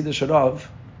have a Hasidic Rav,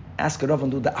 ask a Rav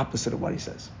and do the opposite of what he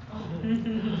says.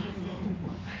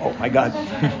 Oh my God.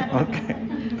 Okay.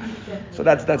 So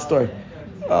that's that story.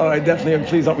 All right, definitely, and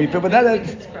please don't repeat. But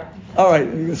that all right,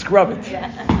 you can scrub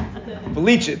it.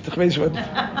 Bleach it.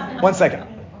 1 second.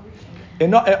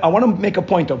 I want to make a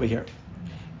point over here.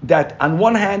 That on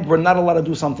one hand, we're not allowed to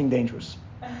do something dangerous.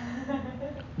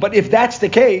 But if that's the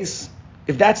case,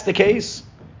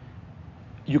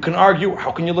 you can argue,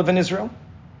 how can you live in Israel?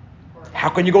 How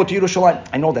can you go to Yerushalayim?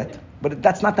 I know that, but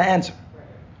that's not the answer.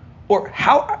 Or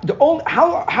how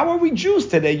are we Jews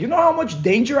today? You know how much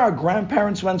danger our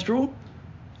grandparents went through?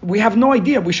 We have no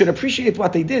idea. We should appreciate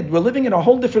what they did. We're living in a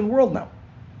whole different world now.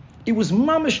 It was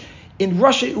mamish. In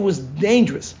Russia, it was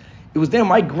dangerous. It was there.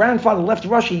 My grandfather left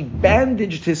Russia. He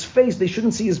bandaged his face. They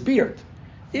shouldn't see his beard.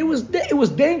 It was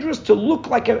dangerous to look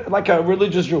like a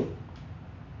religious Jew.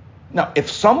 Now,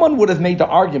 if someone would have made the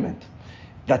argument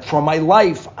that for my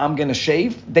life I'm going to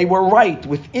shave, they were right.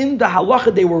 Within the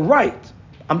halacha, they were right.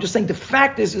 I'm just saying the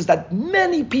fact is that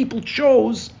many people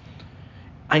chose,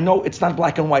 I know it's not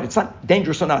black and white, it's not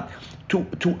dangerous or not,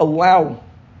 to allow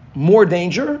more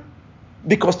danger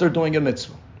because they're doing a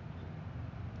mitzvah.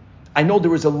 I know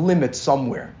there is a limit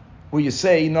somewhere where you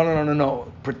say,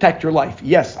 no, protect your life.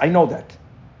 Yes, I know that.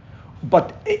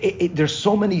 But there's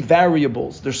so many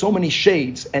variables, there's so many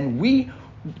shades, and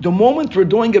the moment we're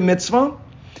doing a mitzvah,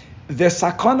 the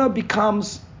sakana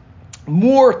becomes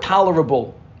more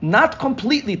tolerable, not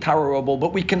completely tolerable,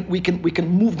 but we can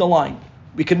move the line,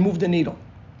 we can move the needle.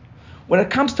 When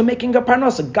it comes to making a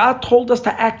parnasa, God told us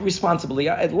to act responsibly.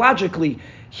 Logically,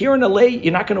 here in LA,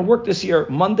 you're not going to work this year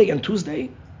Monday and Tuesday.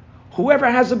 Whoever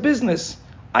has a business,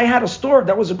 I had a store,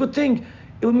 that was a good thing.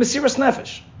 It was Mesiras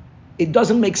Nefesh. It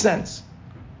doesn't make sense.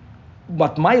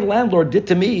 What my landlord did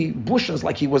to me, bushels,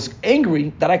 like he was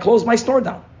angry that I closed my store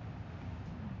down.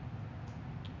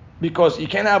 Because you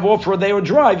can't have off for a day or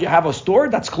drive. You have a store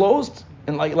that's closed,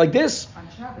 and like this. On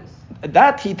Shabbos.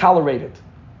 That he tolerated.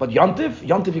 But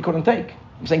Yontif he couldn't take.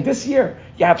 I'm saying this year,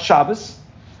 you have Shabbos,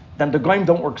 then the Goyim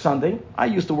don't work Sunday. I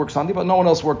used to work Sunday, but no one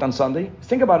else worked on Sunday.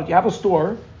 Think about it. You have a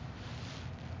store,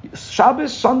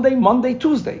 Shabbos, Sunday, Monday,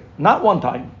 Tuesday. Not one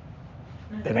time.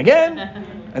 Then again,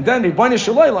 and then Ribono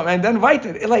Shel Olam, and then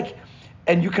invited.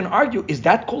 And you can argue, is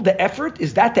that called the effort?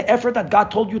 Is that the effort that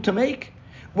God told you to make?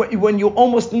 When you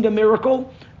almost need a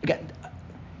miracle? Again,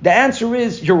 the answer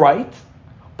is, you're right,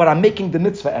 but I'm making the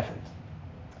mitzvah effort.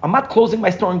 I'm not closing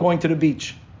my store and going to the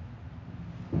beach.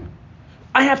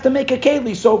 I have to make a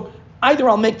keli, so either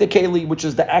I'll make the keli, which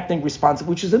is the acting responsible,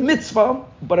 which is a mitzvah,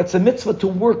 but it's a mitzvah to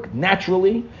work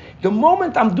naturally. The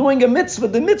moment I'm doing a mitzvah,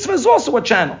 the mitzvah is also a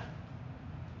channel.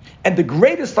 And the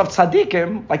greatest of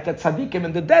tzaddikim, like the tzaddikim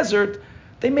in the desert,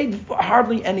 they made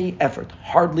hardly any effort.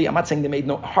 I'm not saying they made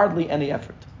hardly any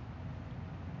effort.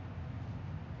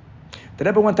 The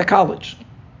Rebbe went to college.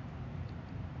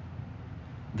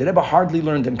 The Rebbe hardly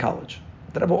learned in college.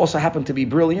 The Rebbe also happened to be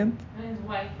brilliant. And his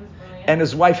wife was brilliant. And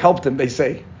his wife helped him, they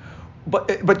say.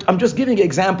 But I'm just giving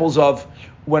examples of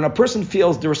when a person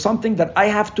feels there's something that I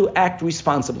have to act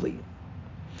responsibly.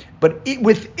 But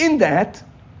within that,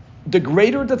 the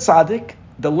greater the tzaddik,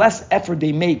 the less effort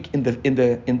they make in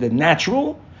the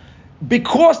natural,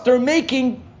 because they're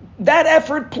making that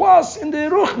effort plus in the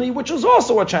ruchni, which is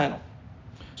also a channel.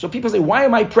 So people say, why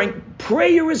am I praying?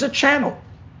 Prayer is a channel.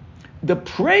 The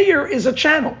prayer is a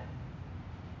channel.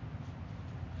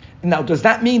 Now, does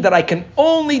that mean that I can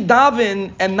only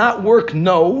daven and not work?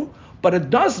 No, but it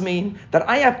does mean that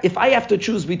if I have to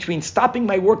choose between stopping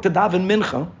my work to daven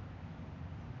mincha in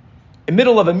the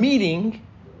middle of a meeting,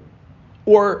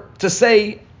 or to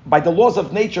say, by the laws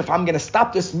of nature, if I'm going to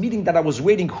stop this meeting that I was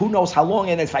waiting who knows how long,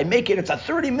 and if I make it, it's a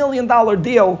 $30 million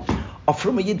deal, a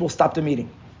Fruma Yid will stop the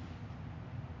meeting.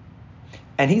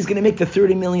 And he's going to make the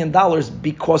 $30 million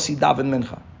because he davened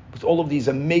mincha. With all of these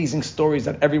amazing stories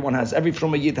that everyone has, every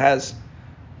Fruma Yid has.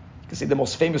 You can see the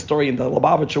most famous story in the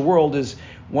Lubavitcher world is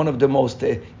one of the most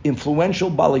influential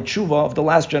Baalei Tshuva of the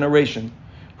last generation,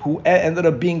 who ended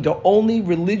up being the only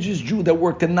religious Jew that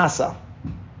worked in NASA,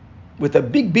 with a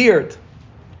big beard.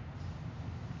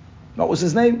 What was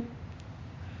his name?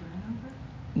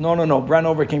 No.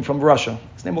 Branover came from Russia.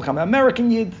 His name will come.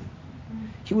 American Yid.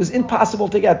 He was impossible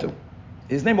to get to.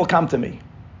 His name will come to me.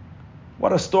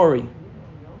 What a story.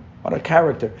 What a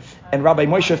character. And Rabbi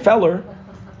Moshe Feller,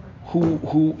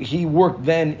 who he worked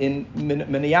then in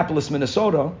Minneapolis,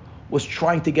 Minnesota, was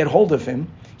trying to get hold of him.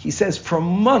 He says for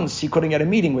months he couldn't get a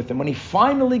meeting with him. When he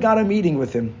finally got a meeting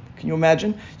with him, can you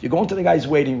imagine? You go into the guy's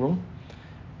waiting room,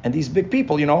 and these big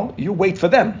people, you wait for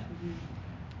them.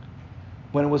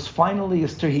 When it was finally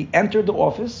his turn, he entered the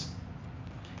office.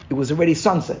 It was already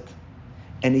sunset.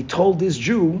 And he told this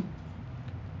Jew,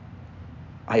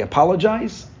 I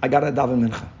apologize, I got to daven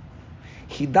mincha.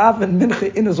 He davened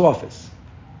mincha in his office.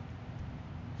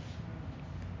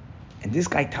 And this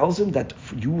guy tells him that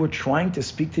you were trying to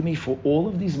speak to me for all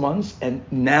of these months, and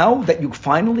now that you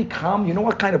finally come, you know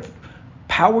what kind of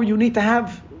power you need to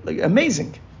have? Like,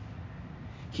 amazing.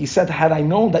 He said, had I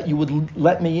known that you would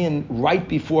let me in right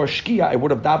before Shkia, I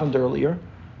would have davened earlier.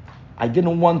 I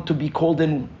didn't want to be called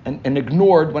in and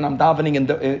ignored when I'm davening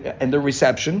in the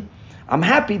reception. I'm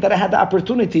happy that I had the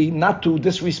opportunity not to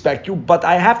disrespect you, but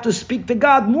I have to speak to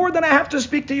God more than I have to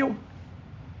speak to you.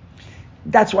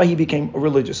 That's why he became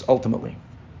religious, ultimately.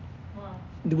 Wow.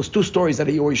 There was two stories that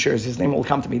he always shares. His name will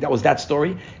come to me. That was that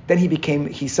story. Then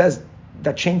he says,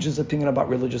 that changed his opinion about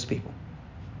religious people.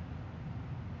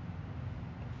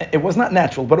 It was not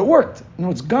natural, but it worked. In other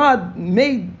words, God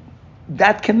made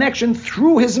that connection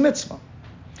through his mitzvah.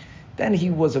 Then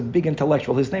he was a big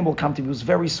intellectual. His name will come to me. He was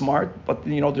very smart, but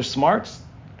there's smarts,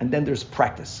 and then there's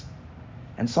practice.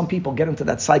 And some people get into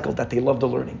that cycle that they love the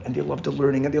learning, and they love the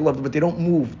learning, and they love it, but they don't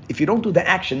move. If you don't do the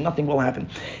action, nothing will happen.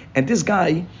 And this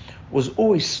guy was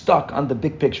always stuck on the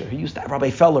big picture. He used to have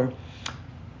Rabbi Feller,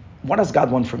 what does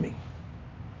God want from me?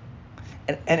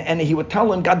 And he would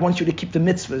tell him, God wants you to keep the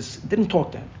mitzvahs. Didn't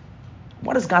talk to him.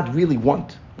 What does God really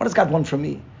want? What does God want from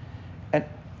me? And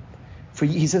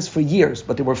he says for years,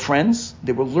 but they were friends.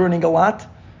 They were learning a lot,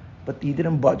 but he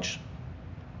didn't budge.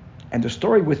 And the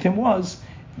story with him was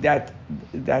that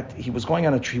he was going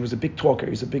on he was a big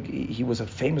talker. He was a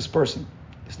famous person.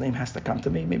 His name has to come to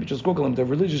me. Maybe just Google him. The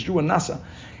religious Jew in NASA.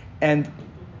 And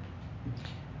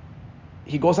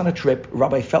he goes on a trip.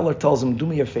 Rabbi Feller tells him, do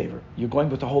me a favor. You're going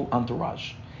with the whole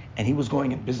entourage. And he was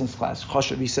going in business class.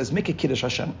 Choshev, he says, make a Kiddush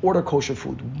Hashem. Order kosher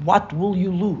food. What will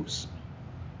you lose?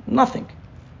 Nothing.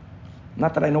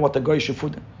 Not that I know what the goyish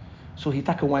food is. So he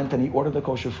went and he ordered the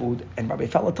kosher food. And Rabbi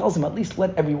Feller tells him, at least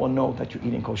let everyone know that you're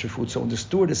eating kosher food. So when the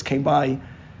stewardess came by,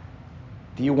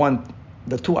 do you want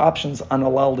the two options on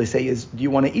halal? They say is, do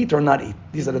you want to eat or not eat?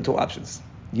 These are the two options.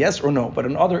 Yes or no. But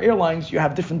in other airlines, you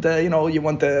have different, you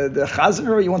want the chazer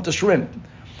or you want the shrimp.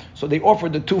 So they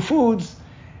offered the two foods,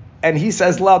 and he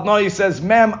says loud, no, he says,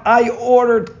 ma'am, I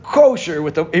ordered kosher.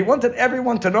 He wanted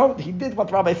everyone to know he did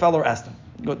what Rabbi Feller asked him.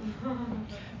 Good.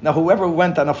 Now, whoever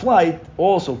went on a flight,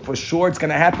 also for sure it's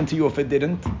going to happen to you if it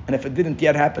didn't. And if it didn't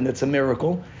yet happen, it's a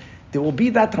miracle. There will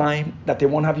be that time that they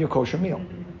won't have your kosher meal.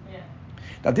 Yeah.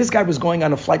 Now, this guy was going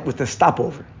on a flight with a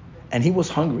stopover, and he was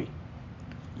hungry.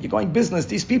 You're going business.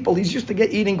 These people, he's used to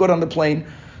eating good on the plane,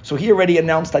 so he already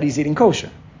announced that he's eating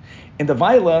kosher. In the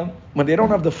Vaila, when they don't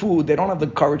have the food, they don't have the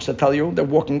courage to tell you. They're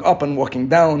walking up and walking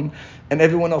down, and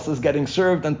everyone else is getting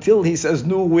served until he says,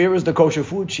 no, where is the kosher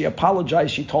food? She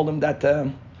apologized. She told him that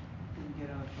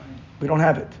we don't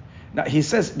have it. Now, he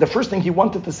says, the first thing he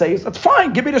wanted to say is, that's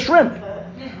fine, give me the shrimp.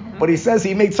 But he says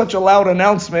he made such a loud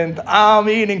announcement, I'm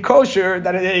eating kosher,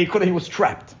 that he was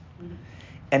trapped.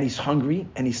 And he's hungry,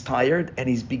 and he's tired, and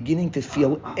he's beginning to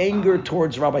feel anger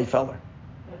towards Rabbi Feller.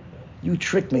 You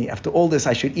tricked me. After all this,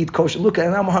 I should eat kosher. Look,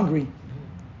 and I'm hungry.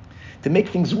 To make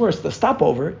things worse, the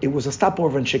stopover, it was a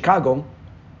stopover in Chicago,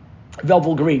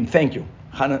 Velvel Green, thank you.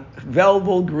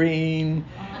 Velvel Green.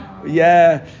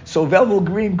 Yeah. So Velvel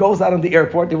Green goes out on the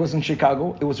airport. It was in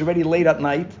Chicago. It was already late at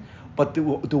night. But the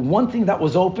one thing that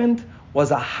was opened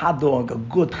was a hot dog, a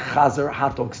good chazer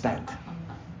hot dog stand.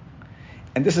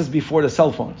 And this is before the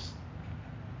cell phones.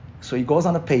 So he goes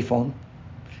on a payphone.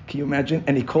 Can you imagine?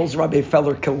 And he calls Rabbi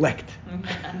Feller collect.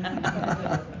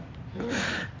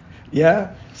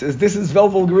 Yeah? Says, this is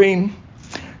Velvel Green.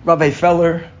 Rabbi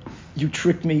Feller, you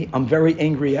tricked me. I'm very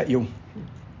angry at you.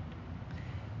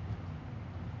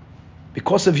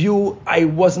 Because of you, I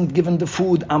wasn't given the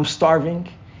food. I'm starving.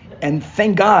 And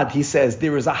thank God, he says,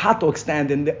 there is a hot dog stand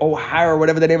in the O'Hare, or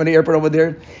whatever the name of the airport over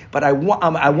there. But I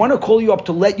want to call you up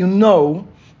to let you know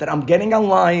that I'm getting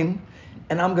online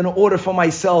and I'm going to order for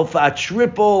myself a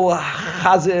triple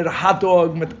chazer hot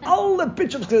dog with all the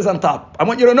pictures on top. I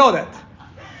want you to know that.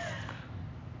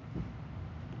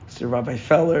 So Rabbi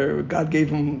Feller, God gave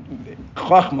him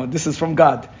chachma. This is from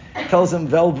God. Tells him,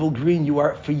 Velvel Green, you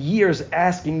are for years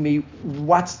asking me,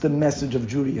 what's the message of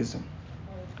Judaism?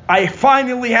 I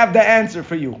finally have the answer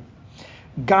for you.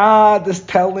 God is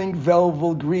telling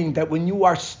Velvel Green that when you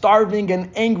are starving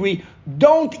and angry,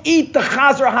 don't eat the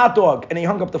chazer hot dog. And he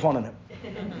hung up the phone on him.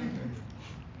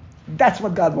 That's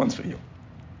what God wants for you.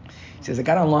 He says, I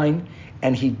got online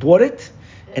and he bought it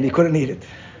and he couldn't eat it.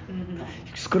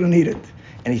 He just couldn't eat it.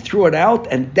 And he threw it out,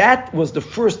 and that was the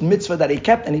first mitzvah that he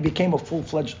kept, and he became a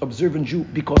full-fledged observant Jew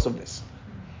because of this.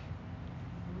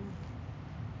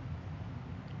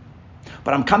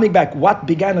 But I'm coming back. What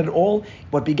began it all?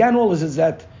 What began all is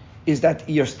that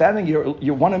you're standing,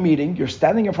 you want a meeting, you're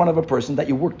standing in front of a person that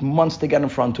you worked months to get in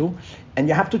front of, and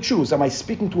you have to choose, am I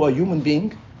speaking to a human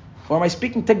being, or am I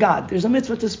speaking to God? There's a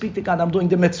mitzvah to speak to God. I'm doing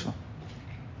the mitzvah.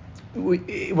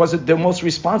 Was it the most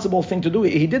responsible thing to do?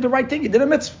 He did the right thing. He did a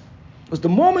mitzvah. Because the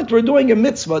moment we're doing a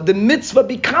mitzvah, the mitzvah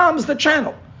becomes the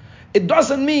channel. It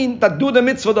doesn't mean that do the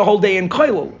mitzvah the whole day in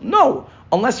kollel. No,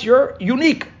 unless you're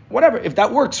unique, whatever, if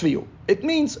that works for you. It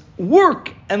means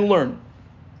work and learn.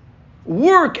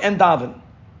 Work and daven.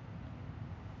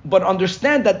 But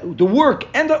understand that the work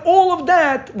and all of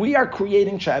that, we are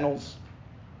creating channels.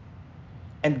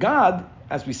 And God,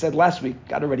 as we said last week,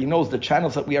 God already knows the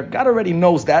channels that we are. God already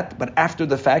knows that, but after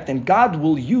the fact, and God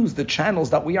will use the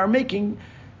channels that we are making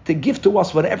to give to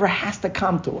us whatever has to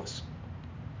come to us.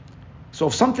 So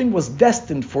if something was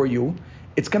destined for you,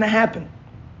 it's going to happen.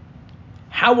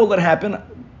 How will it happen?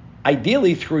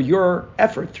 Ideally through your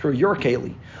effort, through your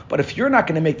keli. But if you're not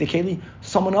going to make the keli,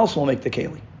 someone else will make the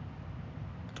keli.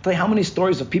 I'll tell you how many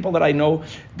stories of people that I know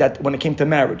that when it came to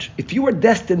marriage, if you were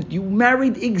destined, you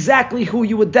married exactly who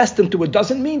you were destined to. It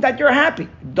doesn't mean that you're happy.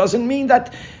 It doesn't mean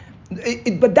that,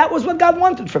 but that was what God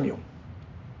wanted from you.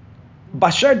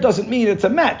 Basher doesn't mean it's a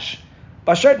match.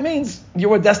 Basher means you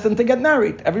were destined to get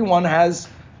married. Everyone has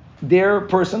their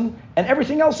person and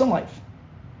everything else in life.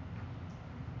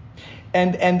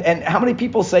 And how many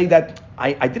people say that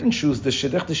I didn't choose the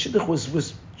shidduch. The shidduch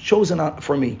was chosen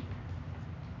for me.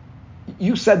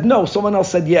 You said no, someone else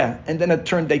said yeah, and then it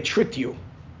turned, they tricked you.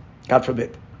 God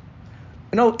forbid.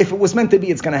 You know, if it was meant to be,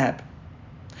 it's going to happen.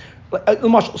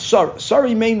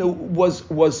 Sorry, Meinu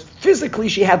was physically,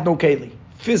 she had no keli.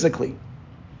 Physically.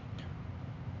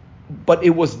 But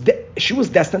she was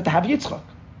destined to have Yitzchak.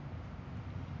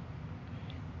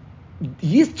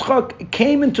 Yitzchak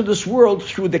came into this world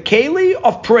through the keli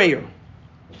of prayer.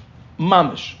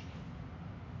 Mamish.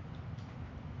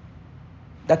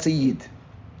 That's a Yid.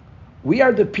 We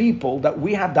are the people that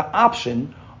we have the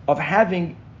option of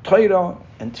having Torah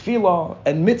and Tefillah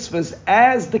and mitzvahs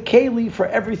as the keli for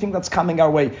everything that's coming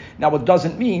our way. Now, it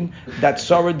doesn't mean that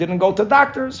Sarah didn't go to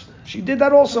doctors. She did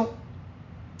that also.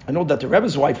 I know that the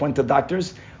Rebbe's wife went to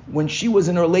doctors. When she was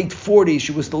in her late 40s,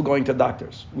 she was still going to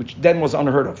doctors, which then was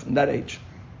unheard of in that age.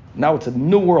 Now it's a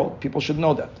new world. People should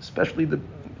know that, especially the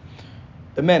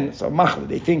men. So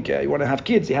they think you want to have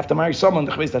kids, you have to marry someone.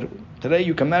 Today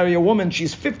you can marry a woman,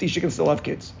 she's 50, she can still have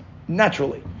kids,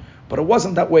 naturally. But it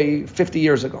wasn't that way 50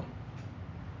 years ago.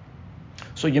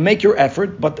 So you make your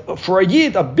effort, but for a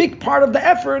Yid, a big part of the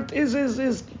effort is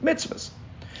mitzvahs.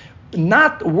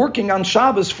 Not working on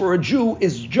Shabbos for a Jew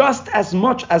is just as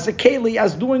much as a keli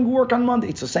as doing work on Monday.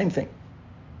 It's the same thing.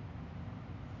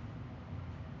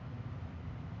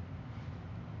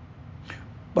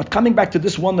 But coming back to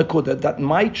this one nakuda, that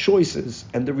my choices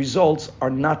and the results are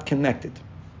not connected.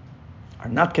 are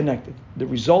not connected. The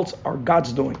results are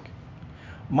God's doing.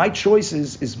 My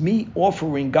choices is me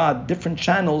offering God different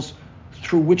channels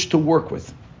through which to work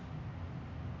with.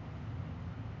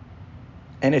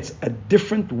 And it's a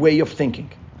different way of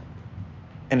thinking.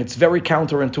 And it's very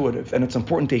counterintuitive. And it's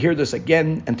important to hear this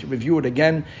again and to review it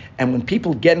again. And when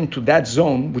people get into that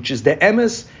zone, which is the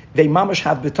emes, they mamash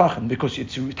have bitachon, because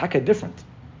it's different.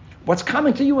 What's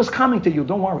coming to you is coming to you.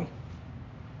 Don't worry.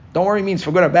 Don't worry means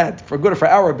for good or bad, for good or for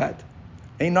our bad.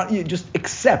 And not, you just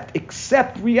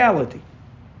accept reality.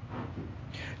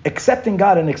 Accepting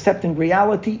God and accepting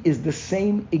reality is the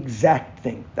same exact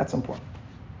thing. That's important.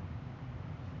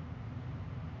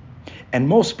 And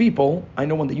most people, I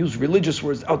know when they use religious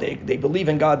words, they believe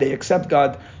in God, they accept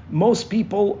God. Most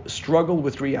people struggle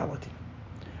with reality.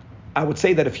 I would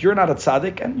say that if you're not a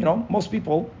tzaddik, and most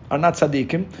people are not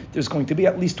tzaddikim, there's going to be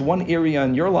at least one area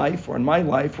in your life or in my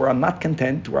life where I'm not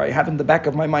content, where I have in the back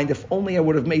of my mind, if only I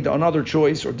would have made another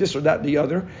choice or this or that, the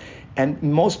other. And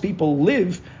most people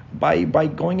live by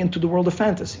going into the world of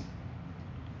fantasy,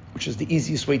 which is the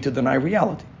easiest way to deny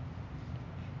reality.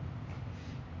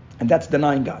 And that's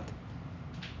denying God.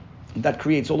 And that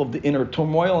creates all of the inner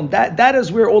turmoil, and that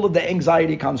is where all of the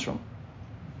anxiety comes from.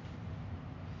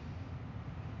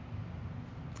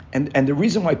 And the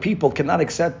reason why people cannot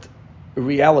accept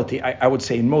reality, I would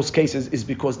say in most cases, is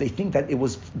because they think that it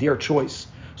was their choice.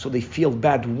 So they feel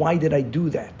bad. Why did I do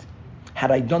that?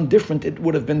 Had I done different, it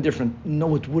would have been different.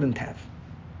 No, it wouldn't have.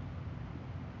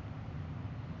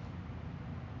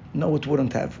 No, it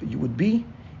wouldn't have. You would be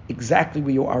exactly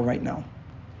where you are right now.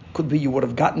 Could be you would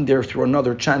have gotten there through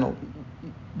another channel.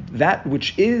 That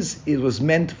which is, it was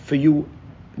meant for you.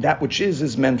 That which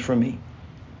is meant for me.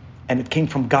 And it came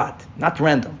from God, not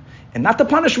random. And not to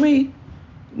punish me.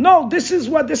 No, this is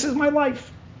my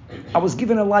life. I was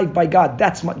given a life by God.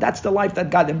 That's the life that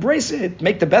God. Embrace it.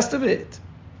 Make the best of it.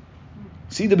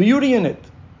 See the beauty in it.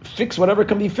 Fix whatever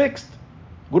can be fixed.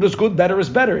 Good is good, better is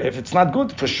better. If it's not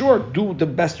good, for sure, do the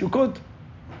best you could.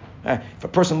 If a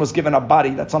person was given a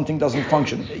body that something doesn't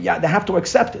function, they have to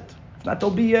accept it. If not,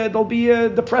 they'll be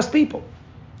depressed people.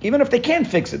 Even if they can't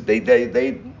fix it,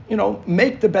 they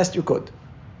make the best you could.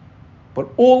 But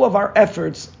all of our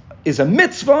efforts is a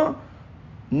mitzvah,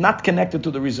 not connected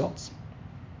to the results.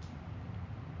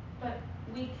 But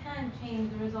we can change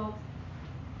the results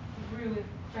through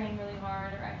praying really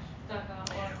hard or extra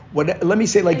stuff. Let me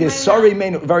say like this. Sarah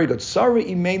Imenu, very good. Sarah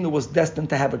Imenu was destined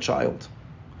to have a child.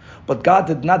 But God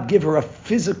did not give her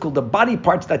the body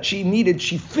parts that she needed,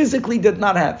 she physically did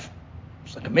not have.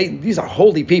 It's like amazing. These are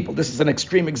holy people. This is an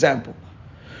extreme example.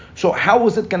 So how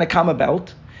was it going to come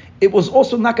about? It was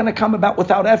also not going to come about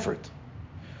without effort.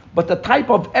 But the type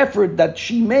of effort that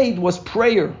she made was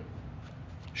prayer.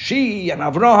 She and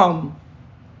Avraham,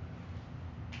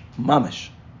 mamish.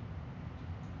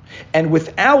 And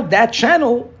without that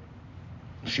channel,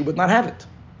 she would not have it.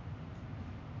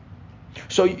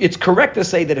 So it's correct to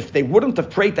say that if they wouldn't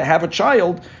have prayed to have a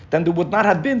child, then there would not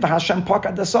have been the Hashem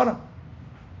Pakad Dasara.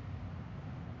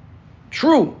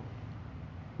 True.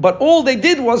 But all they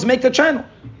did was make the channel.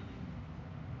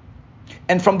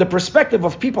 And from the perspective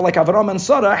of people like Avraham and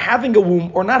Sarah, having a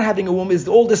womb or not having a womb is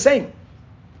all the same.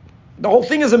 The whole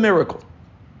thing is a miracle.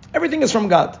 Everything is from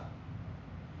God.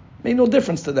 Made no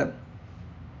difference to them.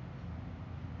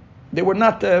 They were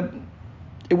not.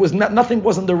 Nothing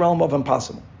was in the realm of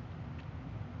impossible.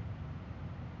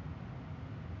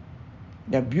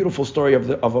 That beautiful story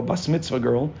of a bas mitzvah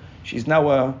girl. She's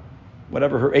now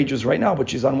whatever her age is right now, but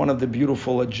she's on one of the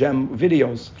beautiful gem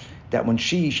videos. That when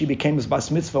she became his bas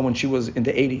mitzvah when she was in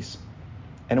the 80s.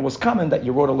 And it was common that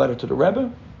you wrote a letter to the Rebbe,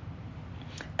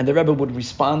 and the Rebbe would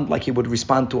respond like he would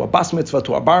respond to a bas mitzvah,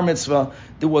 to a bar mitzvah.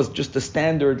 There was just a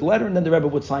standard letter, and then the Rebbe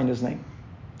would sign his name.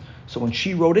 So when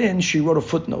she wrote a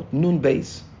footnote, Nun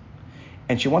Beis.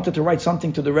 And she wanted to write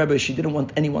something to the Rebbe. She didn't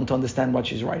want anyone to understand what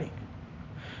she's writing.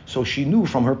 So she knew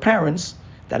from her parents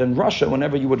that in Russia,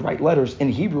 whenever you would write letters in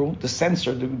Hebrew, the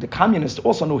censor, the communists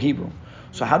also knew Hebrew.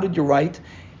 So how did you write?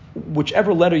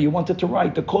 Whichever letter you wanted to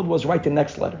write, the code was write the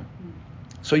next letter.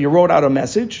 So you wrote out a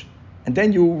message, and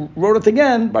then you wrote it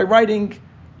again by writing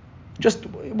just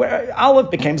where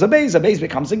Aleph becomes a Beis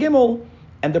becomes a Gimel,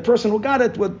 and the person who got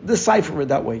it would decipher it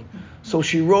that way. So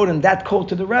she wrote in that code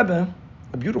to the Rebbe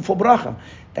a beautiful bracha,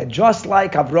 that just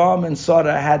like Avraham and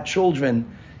Sarah had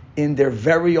children in their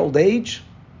very old age,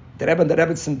 the Rebbe and the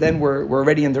Rebbetzin then were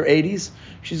already in their 80s.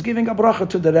 She's giving a bracha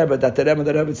to the Rebbe that the Rebbe and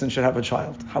the Rebbetzin should have a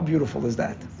child. How beautiful is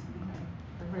that?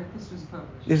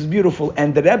 This is beautiful.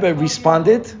 And the Rebbe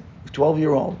responded,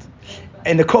 12-year-old,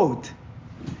 in the code.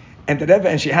 And the Rebbe,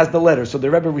 and she has the letter. So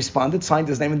the Rebbe responded, signed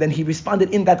his name, and then he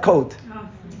responded in that code.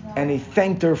 And he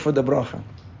thanked her for the bracha.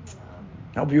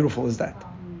 How beautiful is that?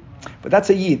 But that's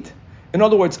a yid. In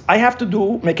other words, I have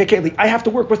to make a keli. I have to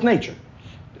work with nature.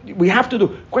 We have to do.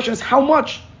 The question is how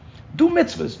much? Do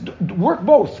mitzvahs. Work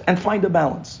both and find a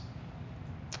balance.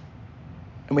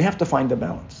 And we have to find a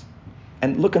balance.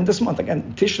 And look, in this month,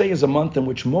 again, Tishrei is a month in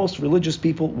which most religious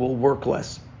people will work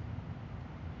less.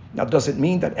 Now, does it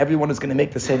mean that everyone is going to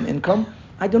make the same income?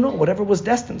 I don't know. Whatever was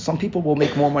destined. Some people will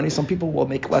make more money. Some people will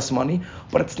make less money.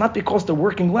 But it's not because they're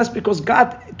working less, because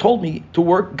God told me to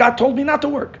work. God told me not to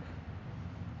work.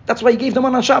 That's why He gave them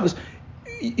on Shabbos.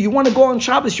 You want to go on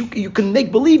Shabbos, you can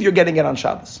make believe you're getting it on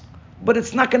Shabbos. But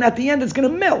it's not going to, at the end, it's going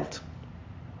to melt.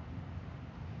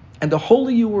 And the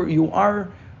holier you are,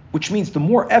 which means the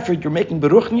more effort you're making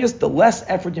beruchnius, the less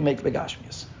effort you make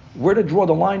begashmius. Where to draw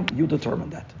the line, you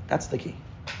determine that. That's the key.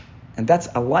 And that's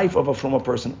a life of a frumah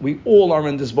person. We all are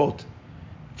in this boat.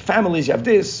 Families, you have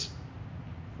this.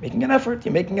 Making an effort,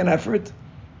 you're making an effort.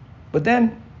 But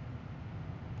then,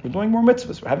 we're doing more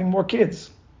mitzvahs, we're having more kids.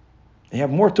 They have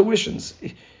more tuitions.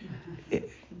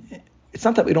 It's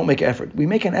not that we don't make an effort. We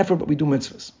make an effort, but we do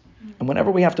mitzvahs. And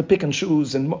whenever we have to pick and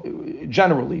choose, and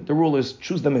generally, the rule is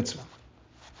choose the mitzvah.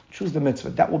 Choose the mitzvah.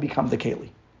 That will become the keli.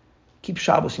 Keep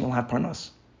Shabbos and you'll have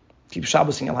parnas. Keep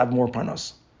Shabbos and you'll have more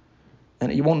parnas.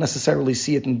 And you won't necessarily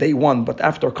see it in day one, but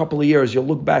after a couple of years, you'll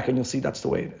look back and you'll see that's the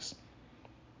way it is.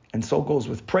 And so it goes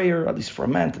with prayer, at least for a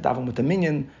man, to daven with a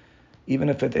minyan, even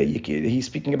if he's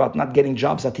speaking about not getting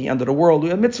jobs at the end of the world,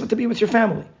 a mitzvah to be with your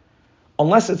family.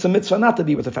 Unless it's a mitzvah not to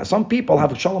be with the family. Some people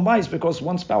have shalom bayis because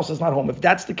one spouse is not home. If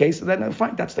that's the case, then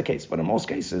fine, that's the case. But in most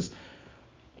cases,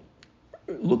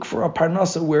 look for a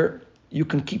parnasa where you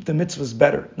can keep the mitzvahs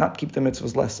better, not keep the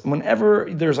mitzvahs less. Whenever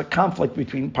there's a conflict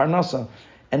between parnasa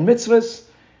and mitzvahs,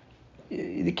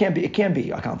 it can't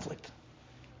be a conflict.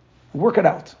 Work it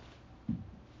out.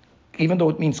 Even though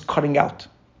it means cutting out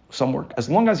some work. As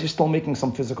long as you're still making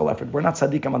some physical effort. We're not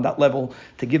tzaddikim on that level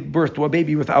to give birth to a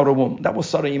baby without a womb. That was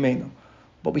Sarah Imeinu.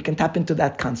 But we can tap into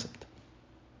that concept.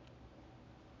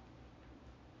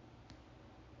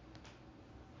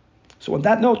 So on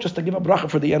that note, just to give a bracha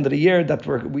for the end of the year, that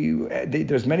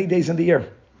there's many days in the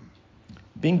year.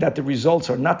 Being that the results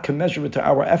are not commensurate to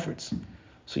our efforts.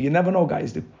 So you never know,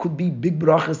 guys. There could be big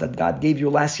brachas that God gave you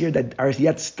last year that are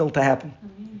yet still to happen.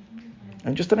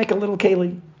 And just to make a little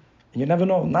keli, you never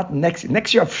know. Not next year.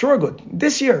 Next year, sure good.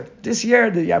 This year,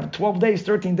 you have 12 days,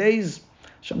 13 days.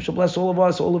 Hashem shall bless all of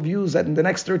us, all of you, that in the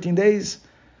next 13 days,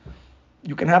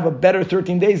 you can have a better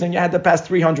 13 days than you had the past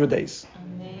 300 days.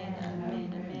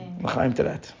 Amen. L'chaim to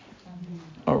that.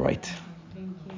 All right.